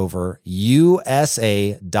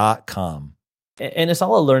LandRoverUSA.com. And it's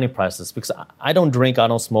all a learning process because I don't drink, I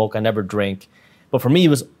don't smoke, I never drink. But for me, it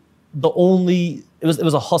was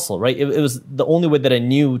a hustle, right? It was the only way that I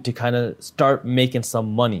knew to kind of start making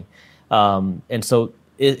some money. And so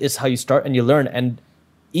it's how you start and you learn. And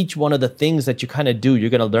each one of the things that you kind of do, you're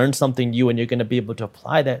going to learn something new and you're going to be able to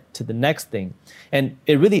apply that to the next thing. And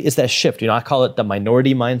it really is that shift. You know, I call it the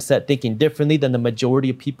minority mindset, thinking differently than the majority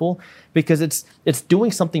of people, because it's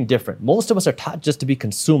doing something different. Most of us are taught just to be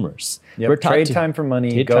consumers. We're taught trade time for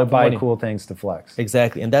money, go buy cool things to flex.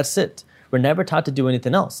 Exactly. And that's it. We're never taught to do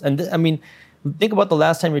anything else. And I mean, think about the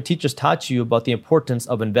last time your teachers taught you about the importance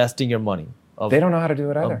of investing your money. They don't know how to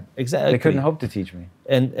do it either. Exactly. They couldn't hope to teach me.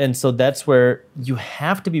 And so that's where you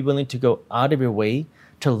have to be willing to go out of your way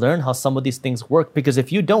to learn how some of these things work. Because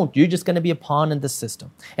if you don't, you're just going to be a pawn in the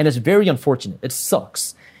system. And it's very unfortunate. It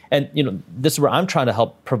sucks. And you know, this is where I'm trying to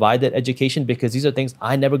help provide that education, because these are things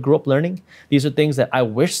I never grew up learning. These are things that I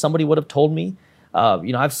wish somebody would have told me.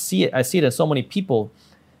 You know, I see it in so many people.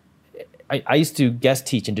 I used to guest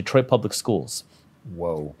teach in Detroit public schools.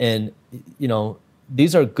 Whoa. And, you know,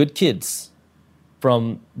 these are good kids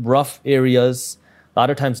from rough areas, a lot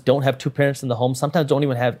of times don't have two parents in the home, sometimes don't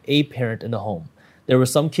even have a parent in the home. There were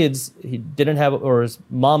some kids he didn't have, or his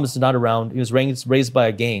mom is not around. He was raised by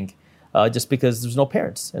a gang just because there's no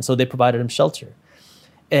parents. And so they provided him shelter.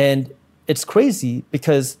 And it's crazy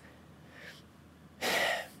because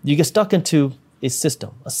you get stuck into a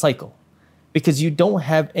system, a cycle, because you don't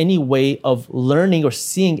have any way of learning or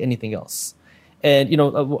seeing anything else. And,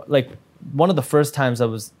 like one of the first times I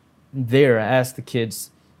was there, I asked the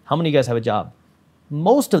kids, how many of you guys have a job?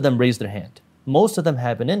 Most of them raised their hand. Most of them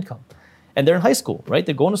have an income. And they're in high school, right?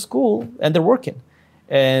 They're going to school and they're working.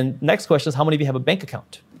 And next question is, how many of you have a bank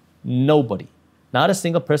account? Nobody. Not a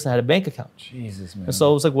single person had a bank account. Jesus, man. And so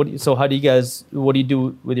I was like, what do you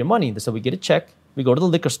do with your money? They said, we get a check, we go to the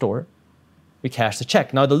liquor store, we cash the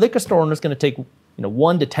check. Now the liquor store owner is going to take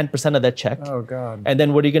 1 to 10% of that check. Oh, God. And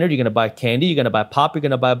then what are you going to do? You're going to buy candy, you're going to buy pop, you're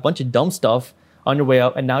going to buy a bunch of dumb stuff on your way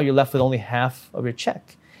out, and now you're left with only half of your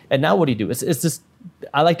check. And now what do you do? It's this,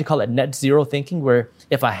 I like to call it net zero thinking, where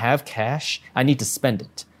if I have cash, I need to spend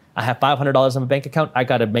it. I have $500 in my bank account, I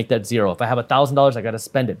got to make that zero. If I have $1,000, I got to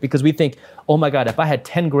spend it. Because we think, oh my God, if I had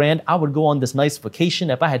 10 grand, I would go on this nice vacation.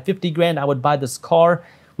 If I had 50 grand, I would buy this car.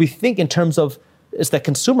 We think in terms of, it's that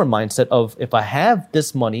consumer mindset of, if I have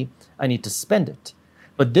this money, I need to spend it.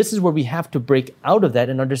 But this is where we have to break out of that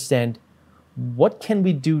and understand, what can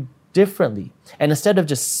we do differently? And instead of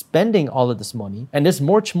just spending all of this money, and it's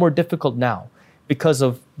much more difficult now because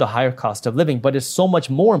of the higher cost of living, but it's so much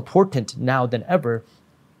more important now than ever,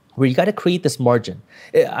 where you got to create this margin.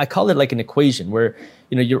 I call it like an equation where,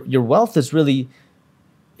 your wealth is really,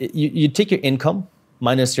 you take your income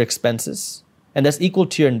minus your expenses, and that's equal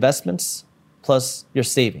to your investments plus your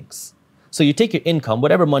savings. So you take your income,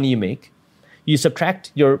 whatever money you make, you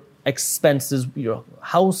subtract your expenses, your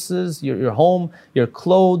houses, your home, your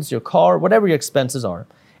clothes, your car, whatever your expenses are.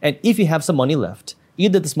 And if you have some money left,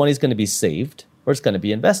 either this money is going to be saved or it's going to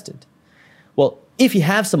be invested. Well, if you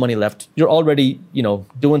have some money left, you're already,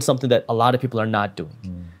 doing something that a lot of people are not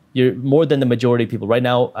doing. You're more than the majority of people. Right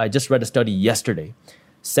now, I just read a study yesterday.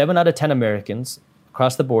 7 out of 10 Americans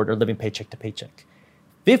across the board are living paycheck to paycheck.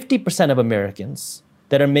 50% of Americans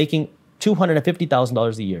that are making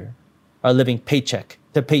 $250,000 a year are living paycheck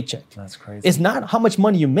to paycheck. That's crazy. It's not how much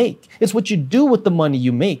money you make. It's what you do with the money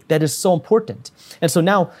you make that is so important. And so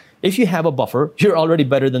now, if you have a buffer, you're already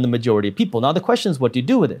better than the majority of people. Now the question is, what do you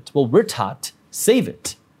do with it? Well, we're taught, save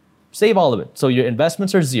it. Save all of it. So your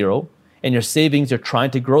investments are zero, and your savings, you're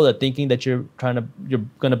trying to grow that, thinking that you're going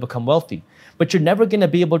to become wealthy. But you're never going to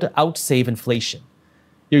be able to outsave inflation.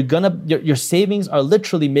 Your savings are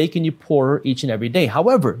literally making you poorer each and every day.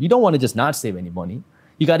 However, you don't want to just not save any money.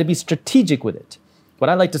 You got to be strategic with it. What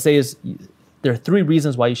I like to say is, there are 3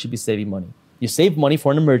 reasons why you should be saving money. You save money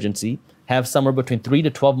for an emergency, have somewhere between 3 to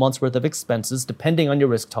 12 months worth of expenses, depending on your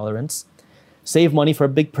risk tolerance. Save money for a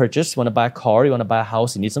big purchase. You want to buy a car, you want to buy a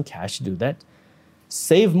house, you need some cash to do that.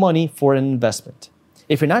 Save money for an investment.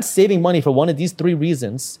 If you're not saving money for one of these 3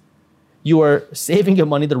 reasons, you are saving your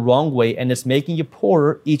money the wrong way, and it's making you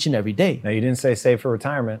poorer each and every day. Now, you didn't say save for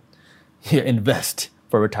retirement. You invest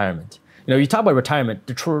for retirement. You talk about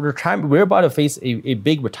retirement, we're about to face a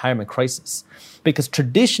big retirement crisis, because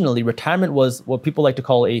traditionally retirement was what people like to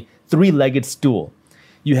call a 3-legged stool.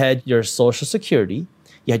 You had your Social Security,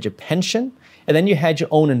 you had your pension, and then you had your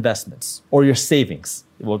own investments or your savings,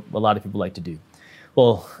 what a lot of people like to do.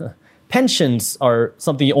 Well, pensions are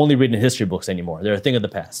something you only read in history books anymore. They're a thing of the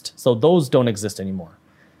past. So those don't exist anymore.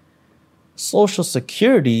 Social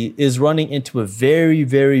Security is running into a very,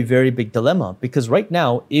 very, very big dilemma, because right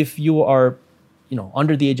now, if you are,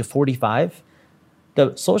 under the age of 45,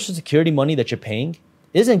 the Social Security money that you're paying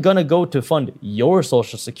isn't going to go to fund your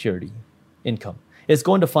Social Security income. It's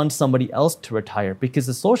going to fund somebody else to retire, because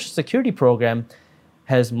the Social Security program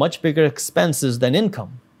has much bigger expenses than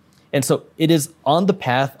income. And so it is on the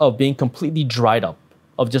path of being completely dried up,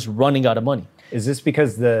 of just running out of money. Is this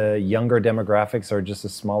because the younger demographics are just a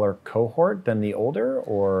smaller cohort than the older,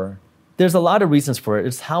 or? There's a lot of reasons for it.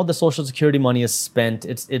 It's how the Social Security money is spent.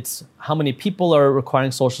 It's how many people are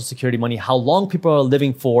requiring Social Security money, how long people are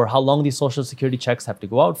living for, how long these Social Security checks have to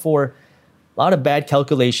go out for. A lot of bad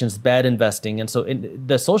calculations, bad investing. And so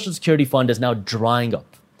the Social Security fund is now drying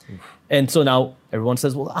up. And so now everyone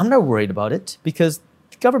says, well, I'm not worried about it, because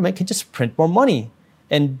the government can just print more money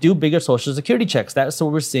and do bigger Social Security checks. That's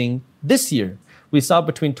what we're seeing this year. We saw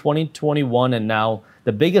between 2021 and now,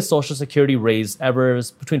 the biggest Social Security raise ever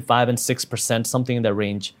is between 5 and 6%, something in that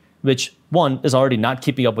range, which, one, is already not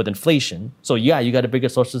keeping up with inflation. So yeah, you got a bigger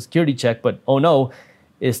Social Security check, but oh no,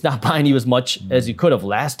 it's not buying you as much as you could have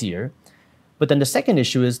last year. But then the second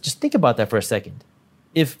issue is, just think about that for a second.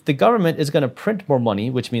 if the government is going to print more money,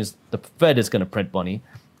 which means the Fed is going to print money,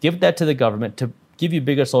 give that to the government to give you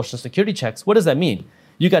bigger Social Security checks. What does that mean?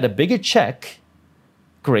 You got a bigger check,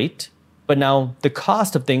 great, but now the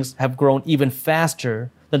cost of things have grown even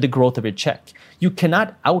faster than the growth of your check. You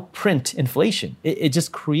cannot outprint inflation. It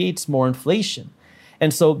just creates more inflation.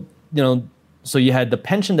 And so, so you had the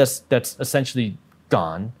pension that's essentially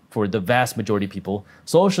gone for the vast majority of people.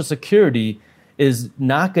 Social Security is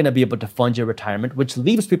not going to be able to fund your retirement, which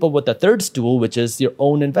leaves people with the third stool, which is your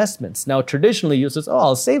own investments. Now, traditionally, you say,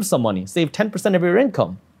 I'll save some money, save 10% of your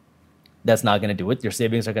income. That's not going to do it. Your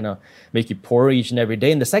savings are going to make you poorer each and every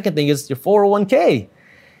day. And the second thing is your 401k.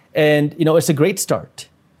 And, it's a great start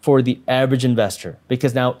for the average investor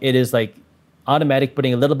because now it is like automatic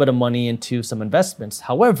putting a little bit of money into some investments.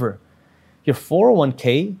 However, your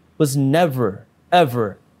 401k was never,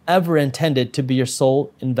 ever, ever intended to be your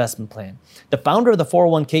sole investment plan. The founder of the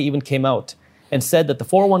 401k even came out and said that the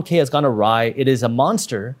 401k has gone awry. It is a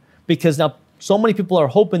monster because now so many people are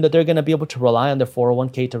hoping that they're going to be able to rely on their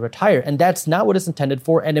 401k to retire. And that's not what it's intended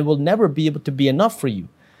for. And it will never be able to be enough for you.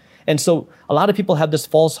 And so a lot of people have this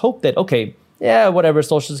false hope that, okay, yeah, whatever,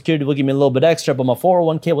 Social Security will give me a little bit extra, but my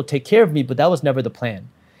 401k will take care of me. But that was never the plan.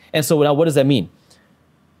 And so now what does that mean?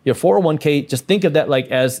 Your 401k, just think of that like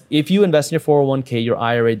as if you invest in your 401k, your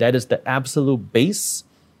IRA, that is the absolute base.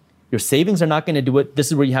 Your savings are not going to do it. This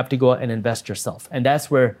is where you have to go out and invest yourself. And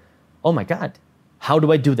that's where, oh my God, how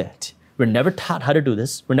do I do that? We're never taught how to do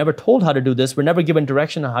this. We're never told how to do this. We're never given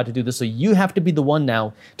direction on how to do this. So you have to be the one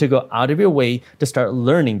now to go out of your way to start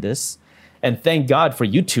learning this. And thank God for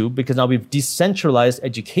YouTube because now we've decentralized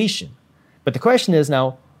education. But the question is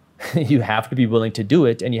now, you have to be willing to do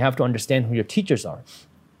it and you have to understand who your teachers are.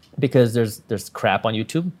 Because there's crap on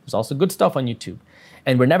YouTube. There's also good stuff on YouTube.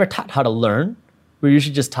 And we're never taught how to learn. We're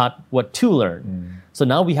usually just taught what to learn. So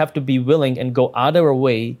now we have to be willing and go out of our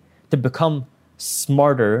way to become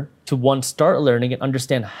smarter, to start learning and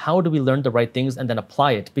understand how do we learn the right things and then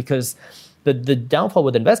apply it. Because the downfall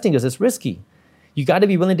with investing is it's risky. You got to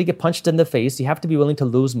be willing to get punched in the face. You have to be willing to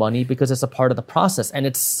lose money because it's a part of the process. And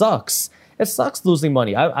it sucks. It sucks losing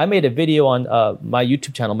money. I made a video on my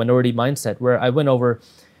YouTube channel, Minority Mindset, where I went over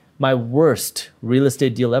my worst real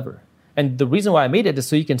estate deal ever. And the reason why I made it is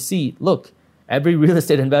so you can see, look, every real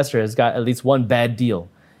estate investor has got at least one bad deal.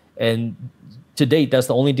 And to date, that's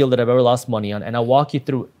the only deal that I've ever lost money on. And I'll walk you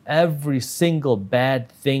through every single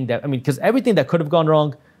bad thing because everything that could have gone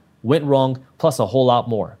wrong went wrong, plus a whole lot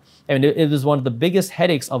more. And it was one of the biggest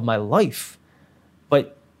headaches of my life.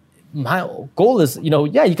 But my goal is, you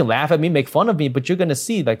can laugh at me, make fun of me, but you're going to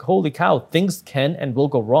see like, holy cow, things can and will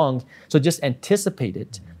go wrong. So just anticipate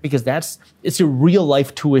it because it's your real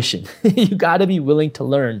life tuition. You got to be willing to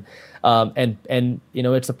learn. And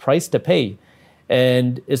it's a price to pay.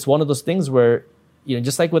 And it's one of those things where,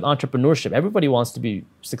 just like with entrepreneurship, everybody wants to be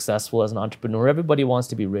successful as an entrepreneur. Everybody wants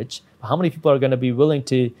to be rich. But how many people are going to be willing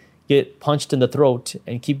to get punched in the throat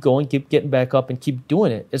and keep going, keep getting back up and keep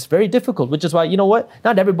doing it? It's very difficult, which is why,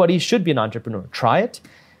 not everybody should be an entrepreneur. Try it,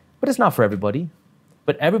 but it's not for everybody.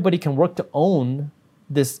 But everybody can work to own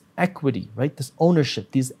this equity, right? This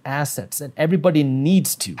ownership, these assets, and everybody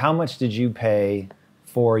needs to. How much did you pay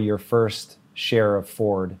for your first share of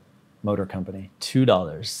Ford Motor Company?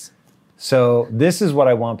 $2. So this is what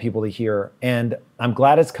I want people to hear. And I'm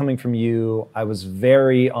glad it's coming from you. I was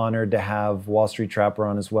very honored to have Wall Street Trapper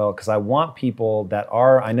on as well, because I want people that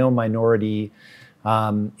are, I know minority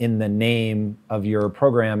in the name of your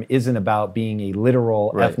program isn't about being a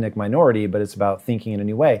literal ethnic minority, but it's about thinking in a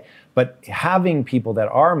new way. But having people that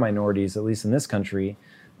are minorities, at least in this country,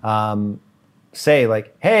 say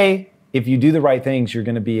like, hey, if you do the right things, you're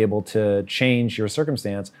going to be able to change your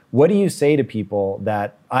circumstance. What do you say to people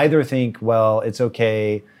that either think, well, it's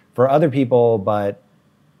okay for other people, but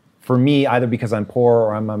for me, either because I'm poor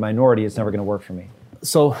or I'm a minority, it's never going to work for me?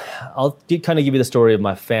 So I'll kind of give you the story of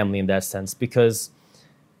my family in that sense, because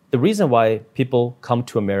the reason why people come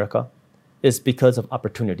to America is because of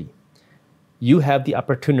opportunity. You have the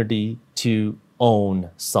opportunity to own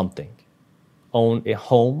something, own a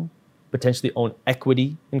home, potentially own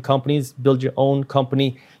equity in companies, build your own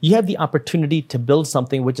company. You have the opportunity to build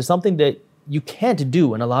something, which is something that you can't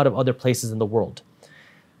do in a lot of other places in the world.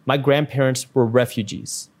 My grandparents were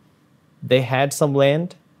refugees. They had some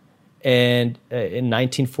land, and in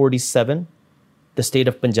 1947, the state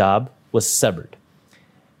of Punjab was severed.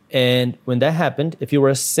 And when that happened, if you were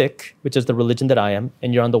a Sikh, which is the religion that I am,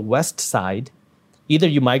 and you're on the west side, either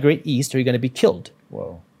you migrate east or you're going to be killed.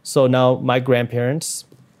 Whoa. So now my grandparents,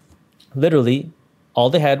 literally, all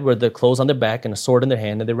they had were the clothes on their back and a sword in their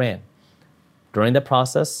hand, and they ran. During that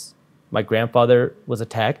process, my grandfather was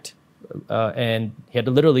attacked and he had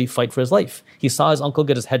to literally fight for his life. He saw his uncle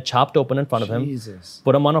get his head chopped open in front of him,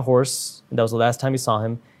 put him on a horse, and that was the last time he saw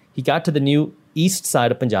him. He got to the new east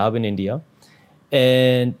side of Punjab in India,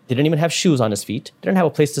 and didn't even have shoes on his feet, didn't have a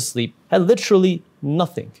place to sleep, had literally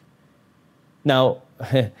nothing. Now,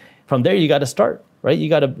 from there, you got to start, right? You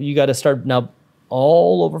got to start now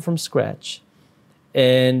all over from scratch.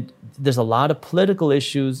 And there's a lot of political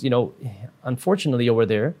issues, unfortunately over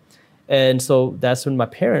there. And so that's when my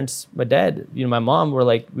parents, my dad, my mom were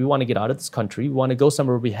like, we want to get out of this country. We want to go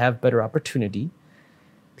somewhere where we have better opportunity.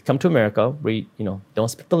 Come to America, where don't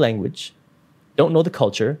speak the language, don't know the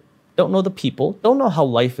culture, don't know the people, don't know how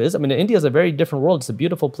life is. I mean, India is a very different world. It's a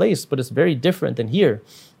beautiful place, but it's very different than here.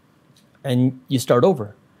 And you start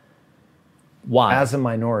over. Why? As a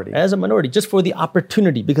minority. As a minority, just for the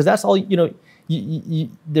opportunity, because that's all,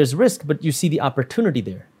 there's risk, but you see the opportunity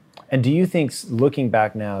there. And do you think, looking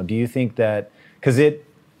back now, do you think that,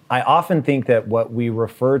 I often think that what we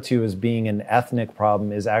refer to as being an ethnic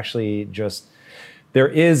problem is actually just, there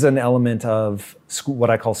is an element of what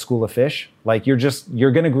I call school of fish. Like you're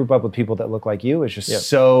going to group up with people that look like you. It's just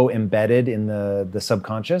so embedded in the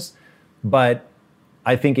subconscious. But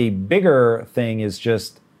I think a bigger thing is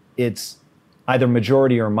just, it's either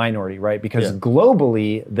majority or minority, right? Because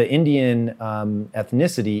globally, the Indian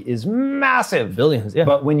ethnicity is massive. Billions, yeah.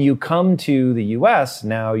 But when you come to the US,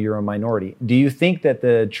 now you're a minority. Do you think that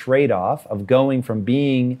the trade-off of going from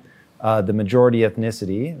being the majority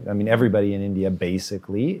ethnicity, I mean, everybody in India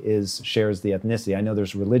basically shares the ethnicity. I know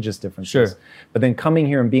there's religious differences. Sure. But then coming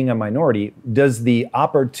here and being a minority, does the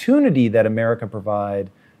opportunity that America provide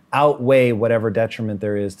outweigh whatever detriment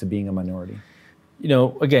there is to being a minority?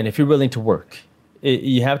 Again, if you're willing to work,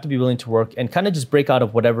 you have to be willing to work and kind of just break out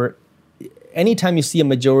of whatever. Anytime you see a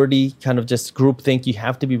majority kind of just groupthink, you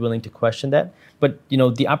have to be willing to question that. But,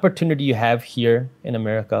 the opportunity you have here in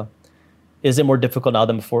America, is it more difficult now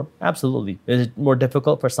than before? Absolutely. Is it more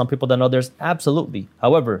difficult for some people than others? Absolutely.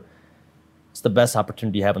 However, it's the best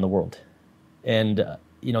opportunity you have in the world. And,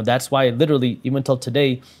 that's why literally, even until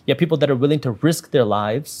today, you have people that are willing to risk their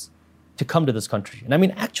lives to come to this country. And I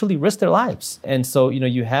mean, actually risk their lives. And so,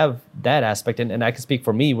 you have that aspect. And I can speak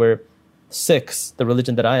for me where Sikhs, the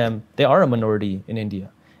religion that I am, they are a minority in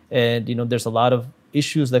India. And, there's a lot of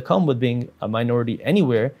issues that come with being a minority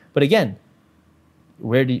anywhere. But again,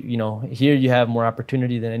 where do here you have more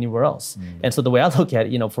opportunity than anywhere else. And so the way I look at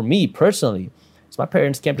it, for me personally, so my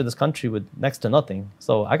parents came to this country with next to nothing.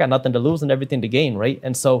 So I got nothing to lose and everything to gain, right?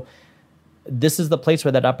 And so this is the place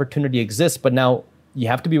where that opportunity exists. But now you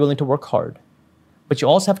have to be willing to work hard, but you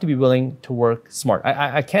also have to be willing to work smart.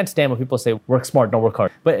 I can't stand when people say work smart, don't work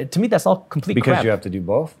hard. But to me, that's all complete crap. Because you have to do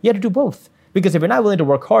both? You have to do both. Because if you're not willing to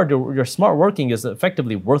work hard, your smart working is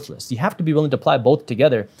effectively worthless. You have to be willing to apply both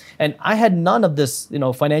together. And I had none of this,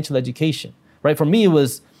 financial education, right? For me, it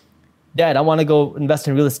was, Dad, I want to go invest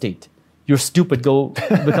in real estate. You're stupid, go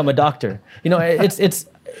become a doctor.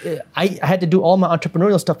 I had to do all my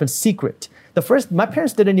entrepreneurial stuff in secret. My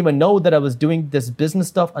parents didn't even know that I was doing this business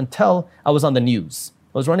stuff until I was on the news.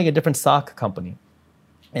 I was running a different sock company.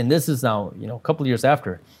 And this is now, a couple of years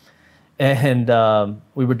after. And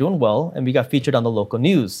we were doing well, and we got featured on the local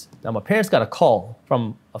news. Now, my parents got a call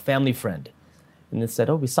from a family friend. And they said,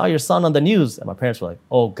 we saw your son on the news. And my parents were like,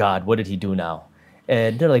 oh, God, what did he do now?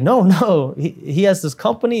 And they're like, no, he has this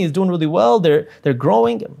company. He's doing really well. They're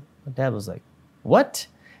growing. And my dad was like, what?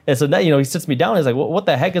 And so now, he sits me down. He's like, what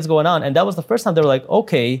the heck is going on? And that was the first time they were like,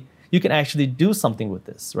 okay, you can actually do something with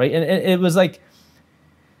this, right? And it was like,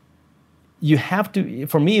 you have to,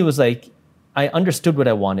 for me, it was like, I understood what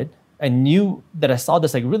I wanted. I knew that I saw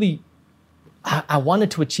this, like really, I wanted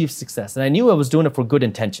to achieve success. And I knew I was doing it for good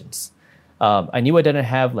intentions. I knew I didn't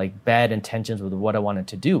have like bad intentions with what I wanted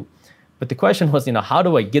to do. But the question was, how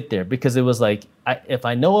do I get there? Because it was like, if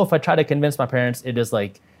I try to convince my parents, it is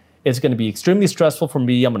like, it's going to be extremely stressful for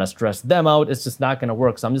me. I'm going to stress them out. It's just not going to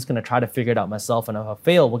work. So I'm just going to try to figure it out myself. And if I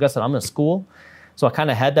fail, well, guess what? I'm in school. So I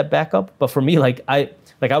kind of had that backup. But for me, I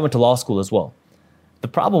went to law school as well. The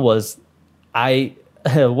problem was I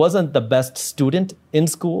wasn't the best student in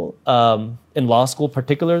school, in law school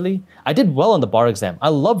particularly. I did well on the bar exam. I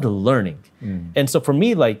loved learning. And so for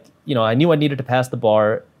me, I knew I needed to pass the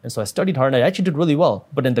bar. And so I studied hard and I actually did really well.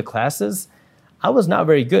 But in the classes, I was not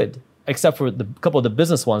very good, except for the couple of the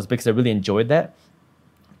business ones because I really enjoyed that.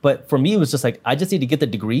 But for me, it was just like, I just need to get the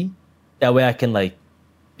degree. That way I can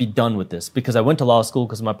be done with this. Because I went to law school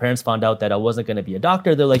because my parents found out that I wasn't going to be a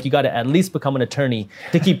doctor. They're like, you got to at least become an attorney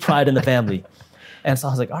to keep pride in the family. And so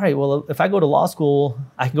I was like, all right, well, if I go to law school,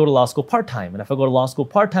 I can go to law school part-time. And if I go to law school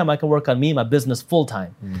part-time, I can work on me and my business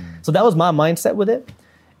full-time. So that was my mindset with it.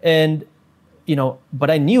 And, but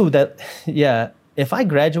I knew that, if I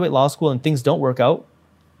graduate law school and things don't work out,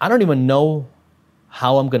 I don't even know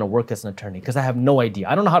how I'm going to work as an attorney because I have no idea.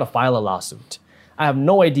 I don't know how to file a lawsuit. I have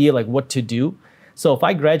no idea like what to do. So if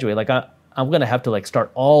I graduate, like I'm going to have to like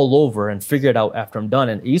start all over and figure it out after I'm done.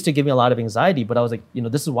 And it used to give me a lot of anxiety, but I was like,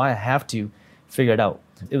 this is why I have to figure it out.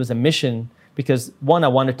 It was a mission because one, I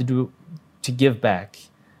wanted to give back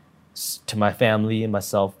to my family and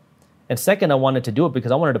myself. And second, I wanted to do it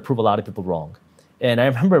because I wanted to prove a lot of people wrong. And I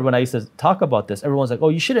remember when I used to talk about this, everyone's like, oh,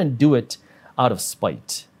 you shouldn't do it out of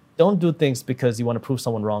spite. Don't do things because you want to prove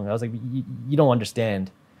someone wrong. I was like, you don't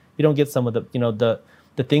understand. You don't get some of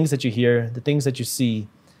the things that you hear, the things that you see.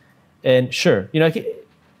 And sure,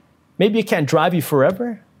 maybe it can't drive you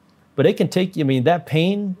forever, but it can take, that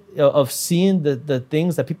pain of seeing the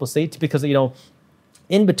things that people say because,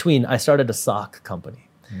 in between, I started a sock company.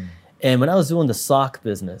 And when I was doing the sock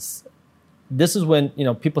business, this is when,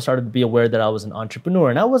 people started to be aware that I was an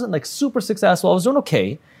entrepreneur. And I wasn't like super successful. I was doing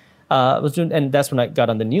okay. And that's when I got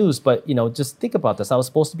on the news. But, just think about this. I was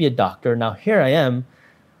supposed to be a doctor. Now here I am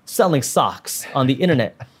selling socks on the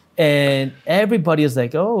internet. And everybody is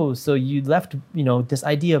like, oh, so you left, this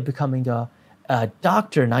idea of becoming a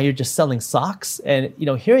doctor. Now you're just selling socks. And,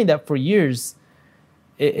 hearing that for years,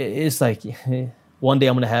 it's like, one day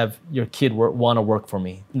I'm going to have your kid want to work for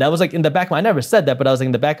me. And that was like in the back of my, I never said that, but I was like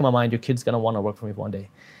in the back of my mind, your kid's going to want to work for me one day.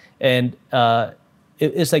 And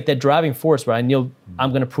it's like that driving force where I knew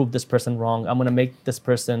I'm going to prove this person wrong. I'm going to make this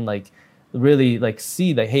person like really like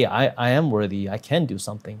see that, hey, I am worthy. I can do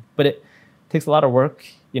something. But it takes a lot of work,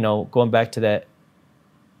 going back to that.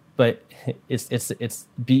 But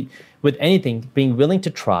with anything, being willing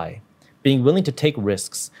to try, being willing to take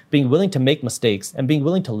risks, being willing to make mistakes, and being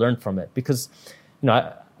willing to learn from it. Because,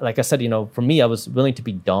 like I said, for me, I was willing to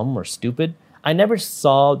be dumb or stupid. I never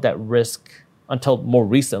saw that risk until more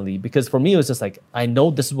recently, because for me, it was just like, I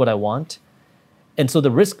know this is what I want. And so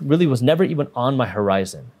the risk really was never even on my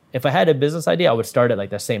horizon. If I had a business idea, I would start it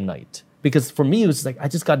like that same night. Because for me, it was like,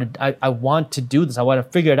 I want to do this. I want to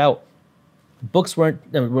figure it out. Books were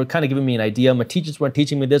kind of giving me an idea. My teachers weren't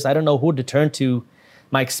teaching me this. I don't know who to turn to.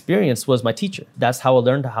 My experience was my teacher. That's how I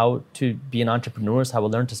learned how to be an entrepreneur, how I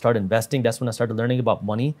learned to start investing. That's when I started learning about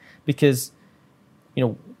money because,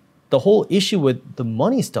 the whole issue with the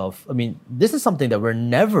money stuff, this is something that we're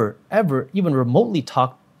never, ever even remotely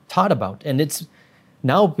taught about. And it's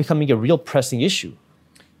now becoming a real pressing issue.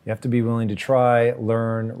 You have to be willing to try,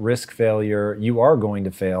 learn, risk failure. You are going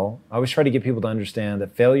to fail. I always try to get people to understand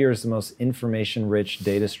that failure is the most information-rich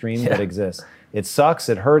data stream that exists. It sucks,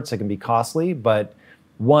 it hurts, it can be costly, but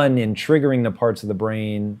one, in triggering the parts of the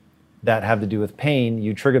brain that have to do with pain,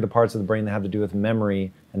 you trigger the parts of the brain that have to do with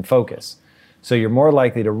memory and focus. So you're more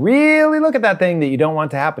likely to really look at that thing that you don't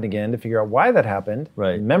want to happen again to figure out why that happened,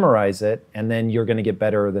 memorize it, and then you're going to get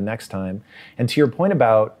better the next time. And to your point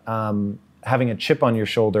about having a chip on your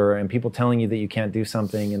shoulder and people telling you that you can't do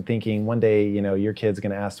something and thinking one day, your kid's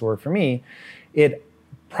going to ask to work for me, it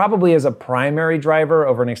probably as a primary driver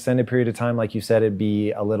over an extended period of time, like you said, it'd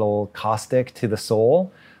be a little caustic to the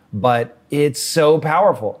soul, but it's so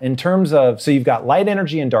powerful in terms of, so you've got light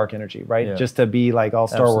energy and dark energy, right? Yeah. Just to be like all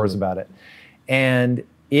Star Wars about it. And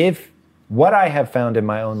what I have found in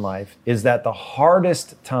my own life is that the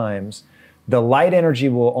hardest times, the light energy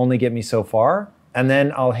will only get me so far, and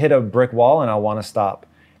then I'll hit a brick wall and I'll want to stop.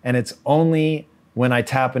 And it's only when I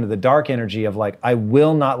tap into the dark energy of like, I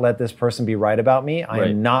will not let this person be right about me. I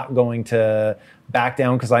am not going to back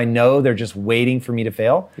down because I know they're just waiting for me to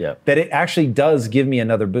fail, that it actually does give me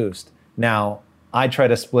another boost. Now, I try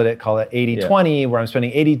to split it, call it 80-20, where I'm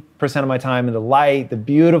spending 80% of my time in the light, the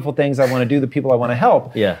beautiful things I want to do, the people I want to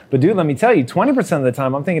help. But dude, let me tell you, 20% of the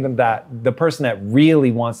time, I'm thinking of that the person that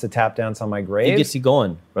really wants to tap dance on my grave. It gets you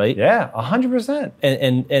going, right? Yeah, 100%.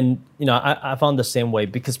 And I found the same way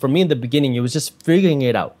because for me in the beginning, it was just figuring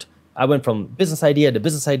it out. I went from business idea to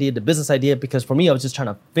business idea to business idea because for me, I was just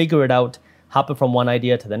trying to figure it out, hopping from one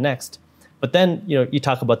idea to the next. But then, you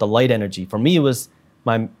talk about the light energy. For me, it was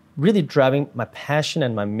really driving my passion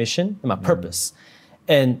and my mission and my purpose.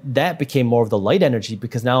 And that became more of the light energy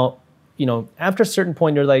because now, after a certain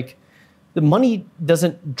point, you're like, the money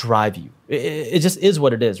doesn't drive you. It just is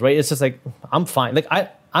what it is, right? It's just like, I'm fine. Like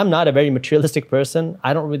I'm not a very materialistic person.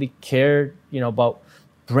 I don't really care, about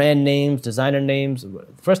brand names, designer names. The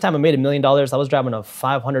first time I made $1 million, I was driving a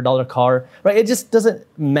 $500 car, right? It just doesn't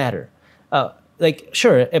matter.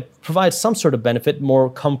 Sure, it provides some sort of benefit, more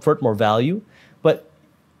comfort, more value, but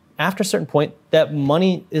after a certain point, that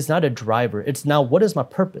money is not a driver. It's now, what is my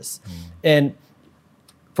purpose? And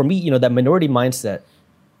for me, that minority mindset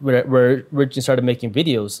where we started making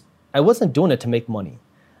videos, I wasn't doing it to make money.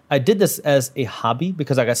 I did this as a hobby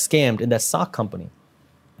because I got scammed in that sock company.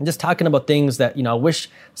 I'm just talking about things that, I wish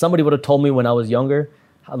somebody would have told me when I was younger,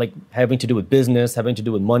 like having to do with business, having to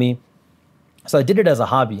do with money. So I did it as a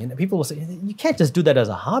hobby. And people will say, you can't just do that as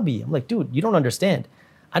a hobby. I'm like, dude, you don't understand.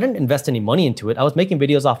 I didn't invest any money into it. I was making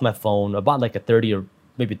videos off my phone. I bought like a $30 or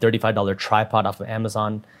maybe $35 tripod off of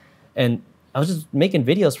Amazon. And I was just making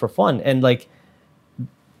videos for fun. And like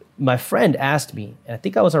my friend asked me, and I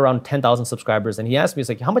think I was around 10,000 subscribers. And he asked me, he's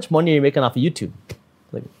like, how much money are you making off of YouTube?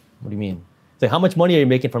 Like, what do you mean? He's like, how much money are you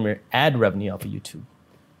making from your ad revenue off of YouTube?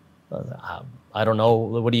 I don't know.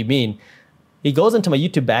 What do you mean? He goes into my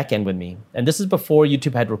YouTube backend with me. And this is before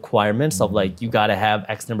YouTube had requirements of like, you got to have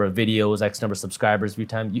X number of videos, X number of subscribers every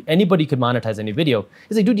time. Anybody could monetize any video.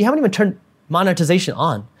 He's like, dude, you haven't even turned monetization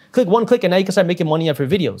on. Click one click and now you can start making money off your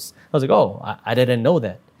videos. I was like, oh, I didn't know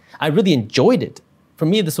that. I really enjoyed it. For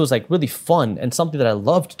me, this was like really fun and something that I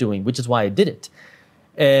loved doing, which is why I did it.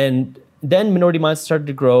 And then Minority Mindset started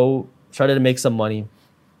to grow, started to make some money.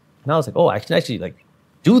 And I was like, oh, I can actually like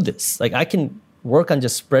do this. Like I can work on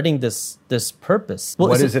just spreading this purpose. Well,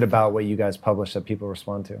 what is it about what you guys publish that people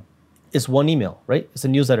respond to? It's one email, right? It's a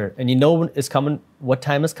newsletter. And you know when it's coming, what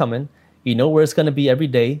time it's coming. You know where it's going to be every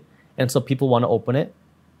day. And so people want to open it.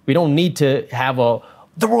 We don't need to have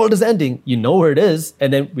the world is ending. You know where it is.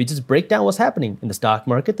 And then we just break down what's happening in the stock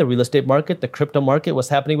market, the real estate market, the crypto market, what's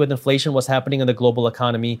happening with inflation, what's happening in the global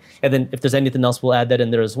economy. And then if there's anything else, we'll add that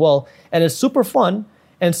in there as well. And it's super fun.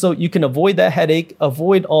 And so you can avoid that headache,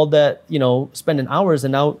 avoid all that, spending hours.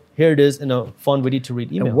 And now here it is in a fun, ready to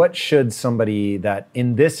read email. And what should somebody that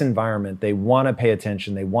in this environment, they want to pay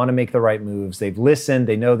attention, they want to make the right moves, they've listened,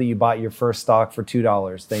 they know that you bought your first stock for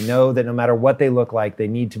 $2. They know that no matter what they look like, they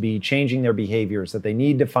need to be changing their behaviors, that they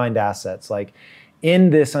need to find assets. Like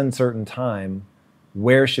in this uncertain time,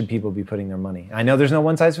 where should people be putting their money? I know there's no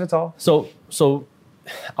one size fits all. So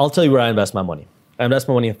I'll tell you where I invest my money. I invest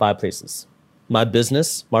my money in 5 places. My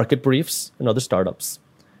business, market briefs, and other startups.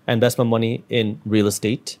 I invest my money in real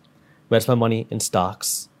estate, invest my money in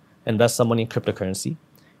stocks, invest some money in cryptocurrency,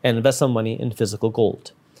 and invest some money in physical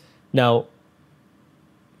gold. Now,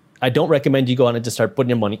 I don't recommend you go on and just start putting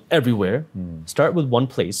your money everywhere. Start with one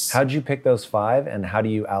place. How did you pick those 5 and how do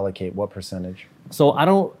you allocate what percentage?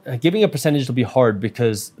 So giving a percentage will be hard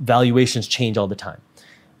because valuations change all the time.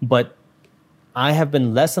 But I have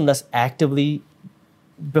been less and less actively.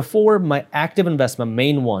 Before, my active investment,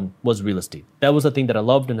 main one, was real estate. That was the thing that I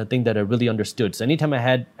loved and the thing that I really understood. So anytime I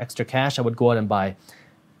had extra cash, I would go out and buy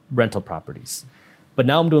rental properties. But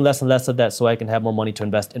now I'm doing less and less of that so I can have more money to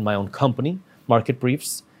invest in my own company, market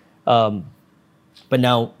briefs. But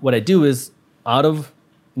now what I do is out of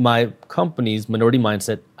my company's Minority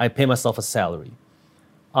Mindset, I pay myself a salary.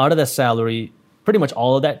 Out of that salary, pretty much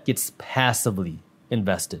all of that gets passively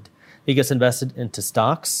invested. It gets invested into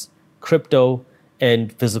stocks, crypto,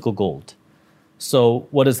 and physical gold. So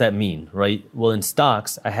what does that mean, right? Well, in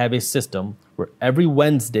stocks, I have a system where every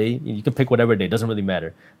Wednesday, you can pick whatever day, it doesn't really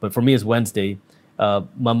matter. But for me, it's Wednesday.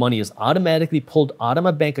 My money is automatically pulled out of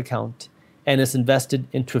my bank account and it's invested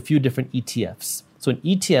into a few different ETFs. So an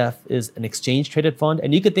ETF is an exchange traded fund.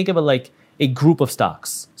 And you could think of it like a group of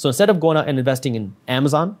stocks. So instead of going out and investing in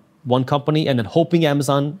Amazon, one company, and then hoping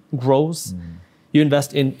Amazon grows, you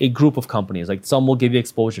invest in a group of companies. Like some will give you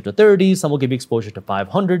exposure to 30, some will give you exposure to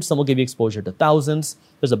 500, some will give you exposure to thousands.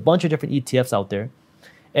 There's a bunch of different ETFs out there.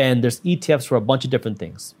 And there's ETFs for a bunch of different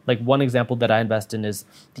things. Like one example that I invest in is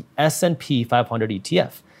the S&P 500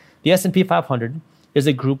 ETF. The S&P 500 is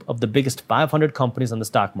a group of the biggest 500 companies on the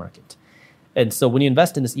stock market. And so when you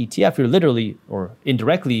invest in this ETF, you're literally or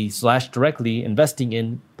indirectly / directly investing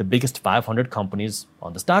in the biggest 500 companies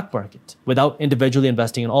on the stock market without individually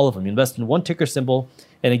investing in all of them. You invest in one ticker symbol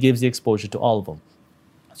and it gives you exposure to all of them.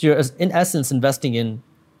 So you're in essence investing in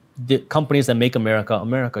the companies that make America,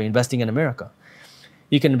 America. You're investing in America.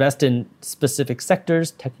 You can invest in specific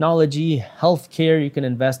sectors, technology, healthcare. You can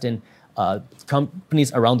invest in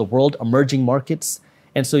companies around the world, emerging markets.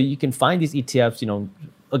 And so you can find these ETFs,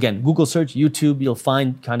 again, Google search, YouTube, you'll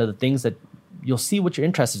find kind of the things that you'll see what you're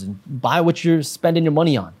interested in, buy what you're spending your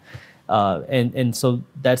money on. And so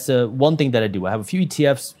that's one thing that I do. I have a few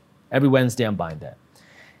ETFs. Every Wednesday I'm buying that.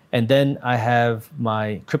 And then I have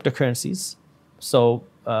my cryptocurrencies. So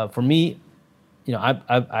for me,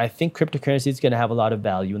 I think cryptocurrency is going to have a lot of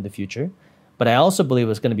value in the future. But I also believe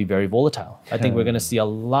it's going to be very volatile. I think we're going to see a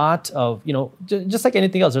lot of, just like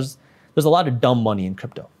anything else, there's a lot of dumb money in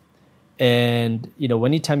crypto. And,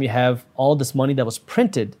 anytime you have all this money that was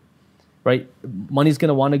printed, right, money's going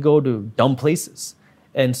to want to go to dumb places.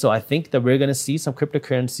 And so I think that we're going to see some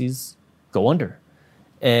cryptocurrencies go under.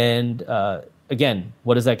 And again,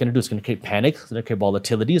 what is that going to do? It's going to create panic. It's going to create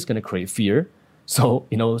volatility. It's going to create fear. So,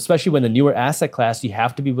 especially when the newer asset class, you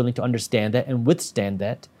have to be willing to understand that and withstand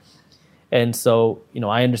that. And so,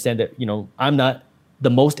 I understand that, I'm not the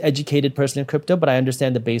most educated person in crypto, but I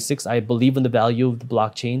understand the basics. I believe in the value of the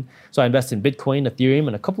blockchain. So I invest in Bitcoin, Ethereum,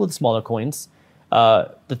 and a couple of the smaller coins,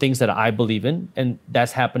 the things that I believe in. And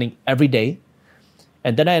that's happening every day.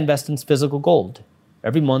 And then I invest in physical gold.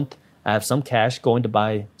 Every month, I have some cash going to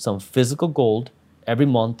buy some physical gold every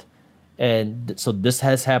month. And so this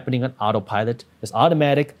has happening on autopilot. It's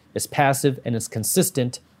automatic, it's passive, and it's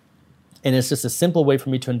consistent. And it's just a simple way for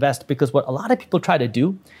me to invest, because what a lot of people try to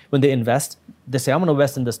do when they invest, they say, I'm going to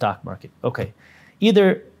invest in the stock market. Okay.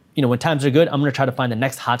 Either, when times are good, I'm going to try to find the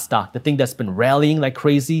next hot stock, the thing that's been rallying like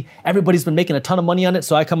crazy. Everybody's been making a ton of money on it.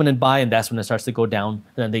 So I come in and buy, and that's when it starts to go down.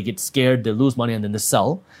 And then they get scared, they lose money, and then they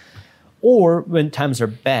sell. Or when times are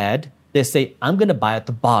bad, they say, I'm going to buy at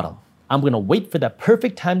the bottom. I'm going to wait for that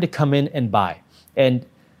perfect time to come in and buy. And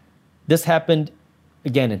this happened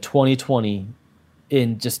again in 2020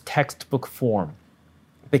 in just textbook form,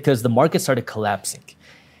 because the market started collapsing.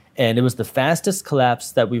 And it was the fastest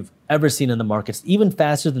collapse that we've ever seen in the markets, even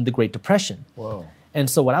faster than the Great Depression. Whoa. And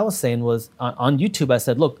so what I was saying was, on YouTube, I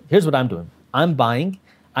said, look, here's what I'm doing. I'm buying.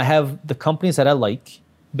 I have the companies that I like,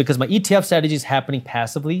 because my ETF strategy is happening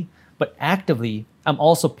passively, but actively, I'm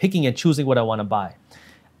also picking and choosing what I want to buy.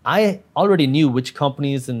 I already knew which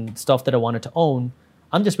companies and stuff that I wanted to own.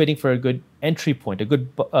 I'm just waiting for a good entry point, a good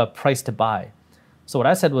price to buy. So what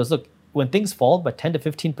I said was, look, when things fall by 10 to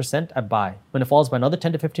 15%, I buy. When it falls by another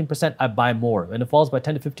 10 to 15%, I buy more. When it falls by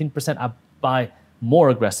 10 to 15%, I buy more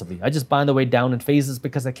aggressively. I just buy on the way down in phases,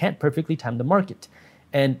 because I can't perfectly time the market.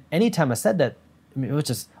 And anytime I said that, it was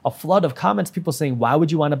just a flood of comments, people saying, why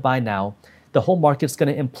would you want to buy now? The whole market's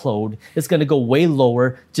going to implode. It's going to go way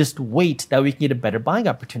lower. Just wait that we can get a better buying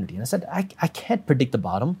opportunity. And I said, I can't predict the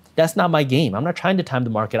bottom. That's not my game. I'm not trying to time the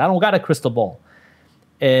market. I don't got a crystal ball.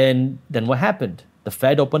 And then what happened? The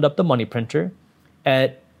Fed opened up the money printer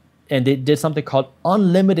and they did something called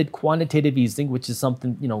unlimited quantitative easing, which is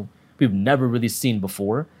something, we've never really seen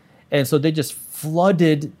before. And so they just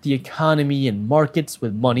flooded the economy and markets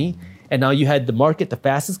with money. And now you had the market, the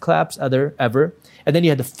fastest collapse ever. And then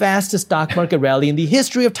you had the fastest stock market rally in the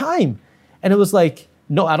history of time. And it was like,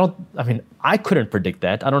 no, I couldn't predict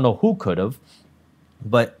that. I don't know who could have.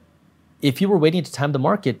 But if you were waiting to time the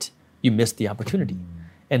market, you missed the opportunity.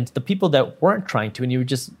 And the people that weren't trying to, and you were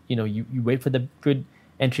just, you wait for the good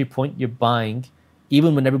entry point, you're buying,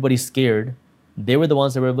 even when everybody's scared, they were the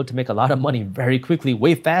ones that were able to make a lot of money very quickly,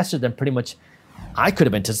 way faster than pretty much I could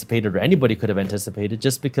have anticipated or anybody could have anticipated,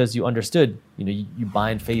 just because you understood, you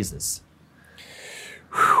buy in phases.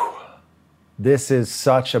 Whew. This is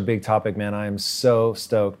such a big topic, man. I am so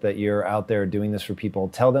stoked that you're out there doing this for people.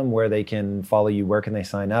 Tell them where they can follow you. Where can they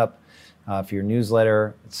sign up for your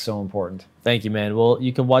newsletter? It's so important. Thank you, man. Well,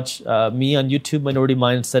 you can watch me on YouTube, Minority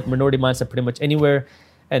Mindset pretty much anywhere.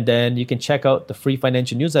 And then you can check out the free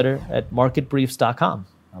financial newsletter at marketbriefs.com.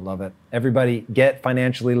 I love it. Everybody, get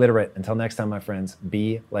financially literate. Until next time, my friends,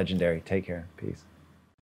 be legendary. Take care. Peace.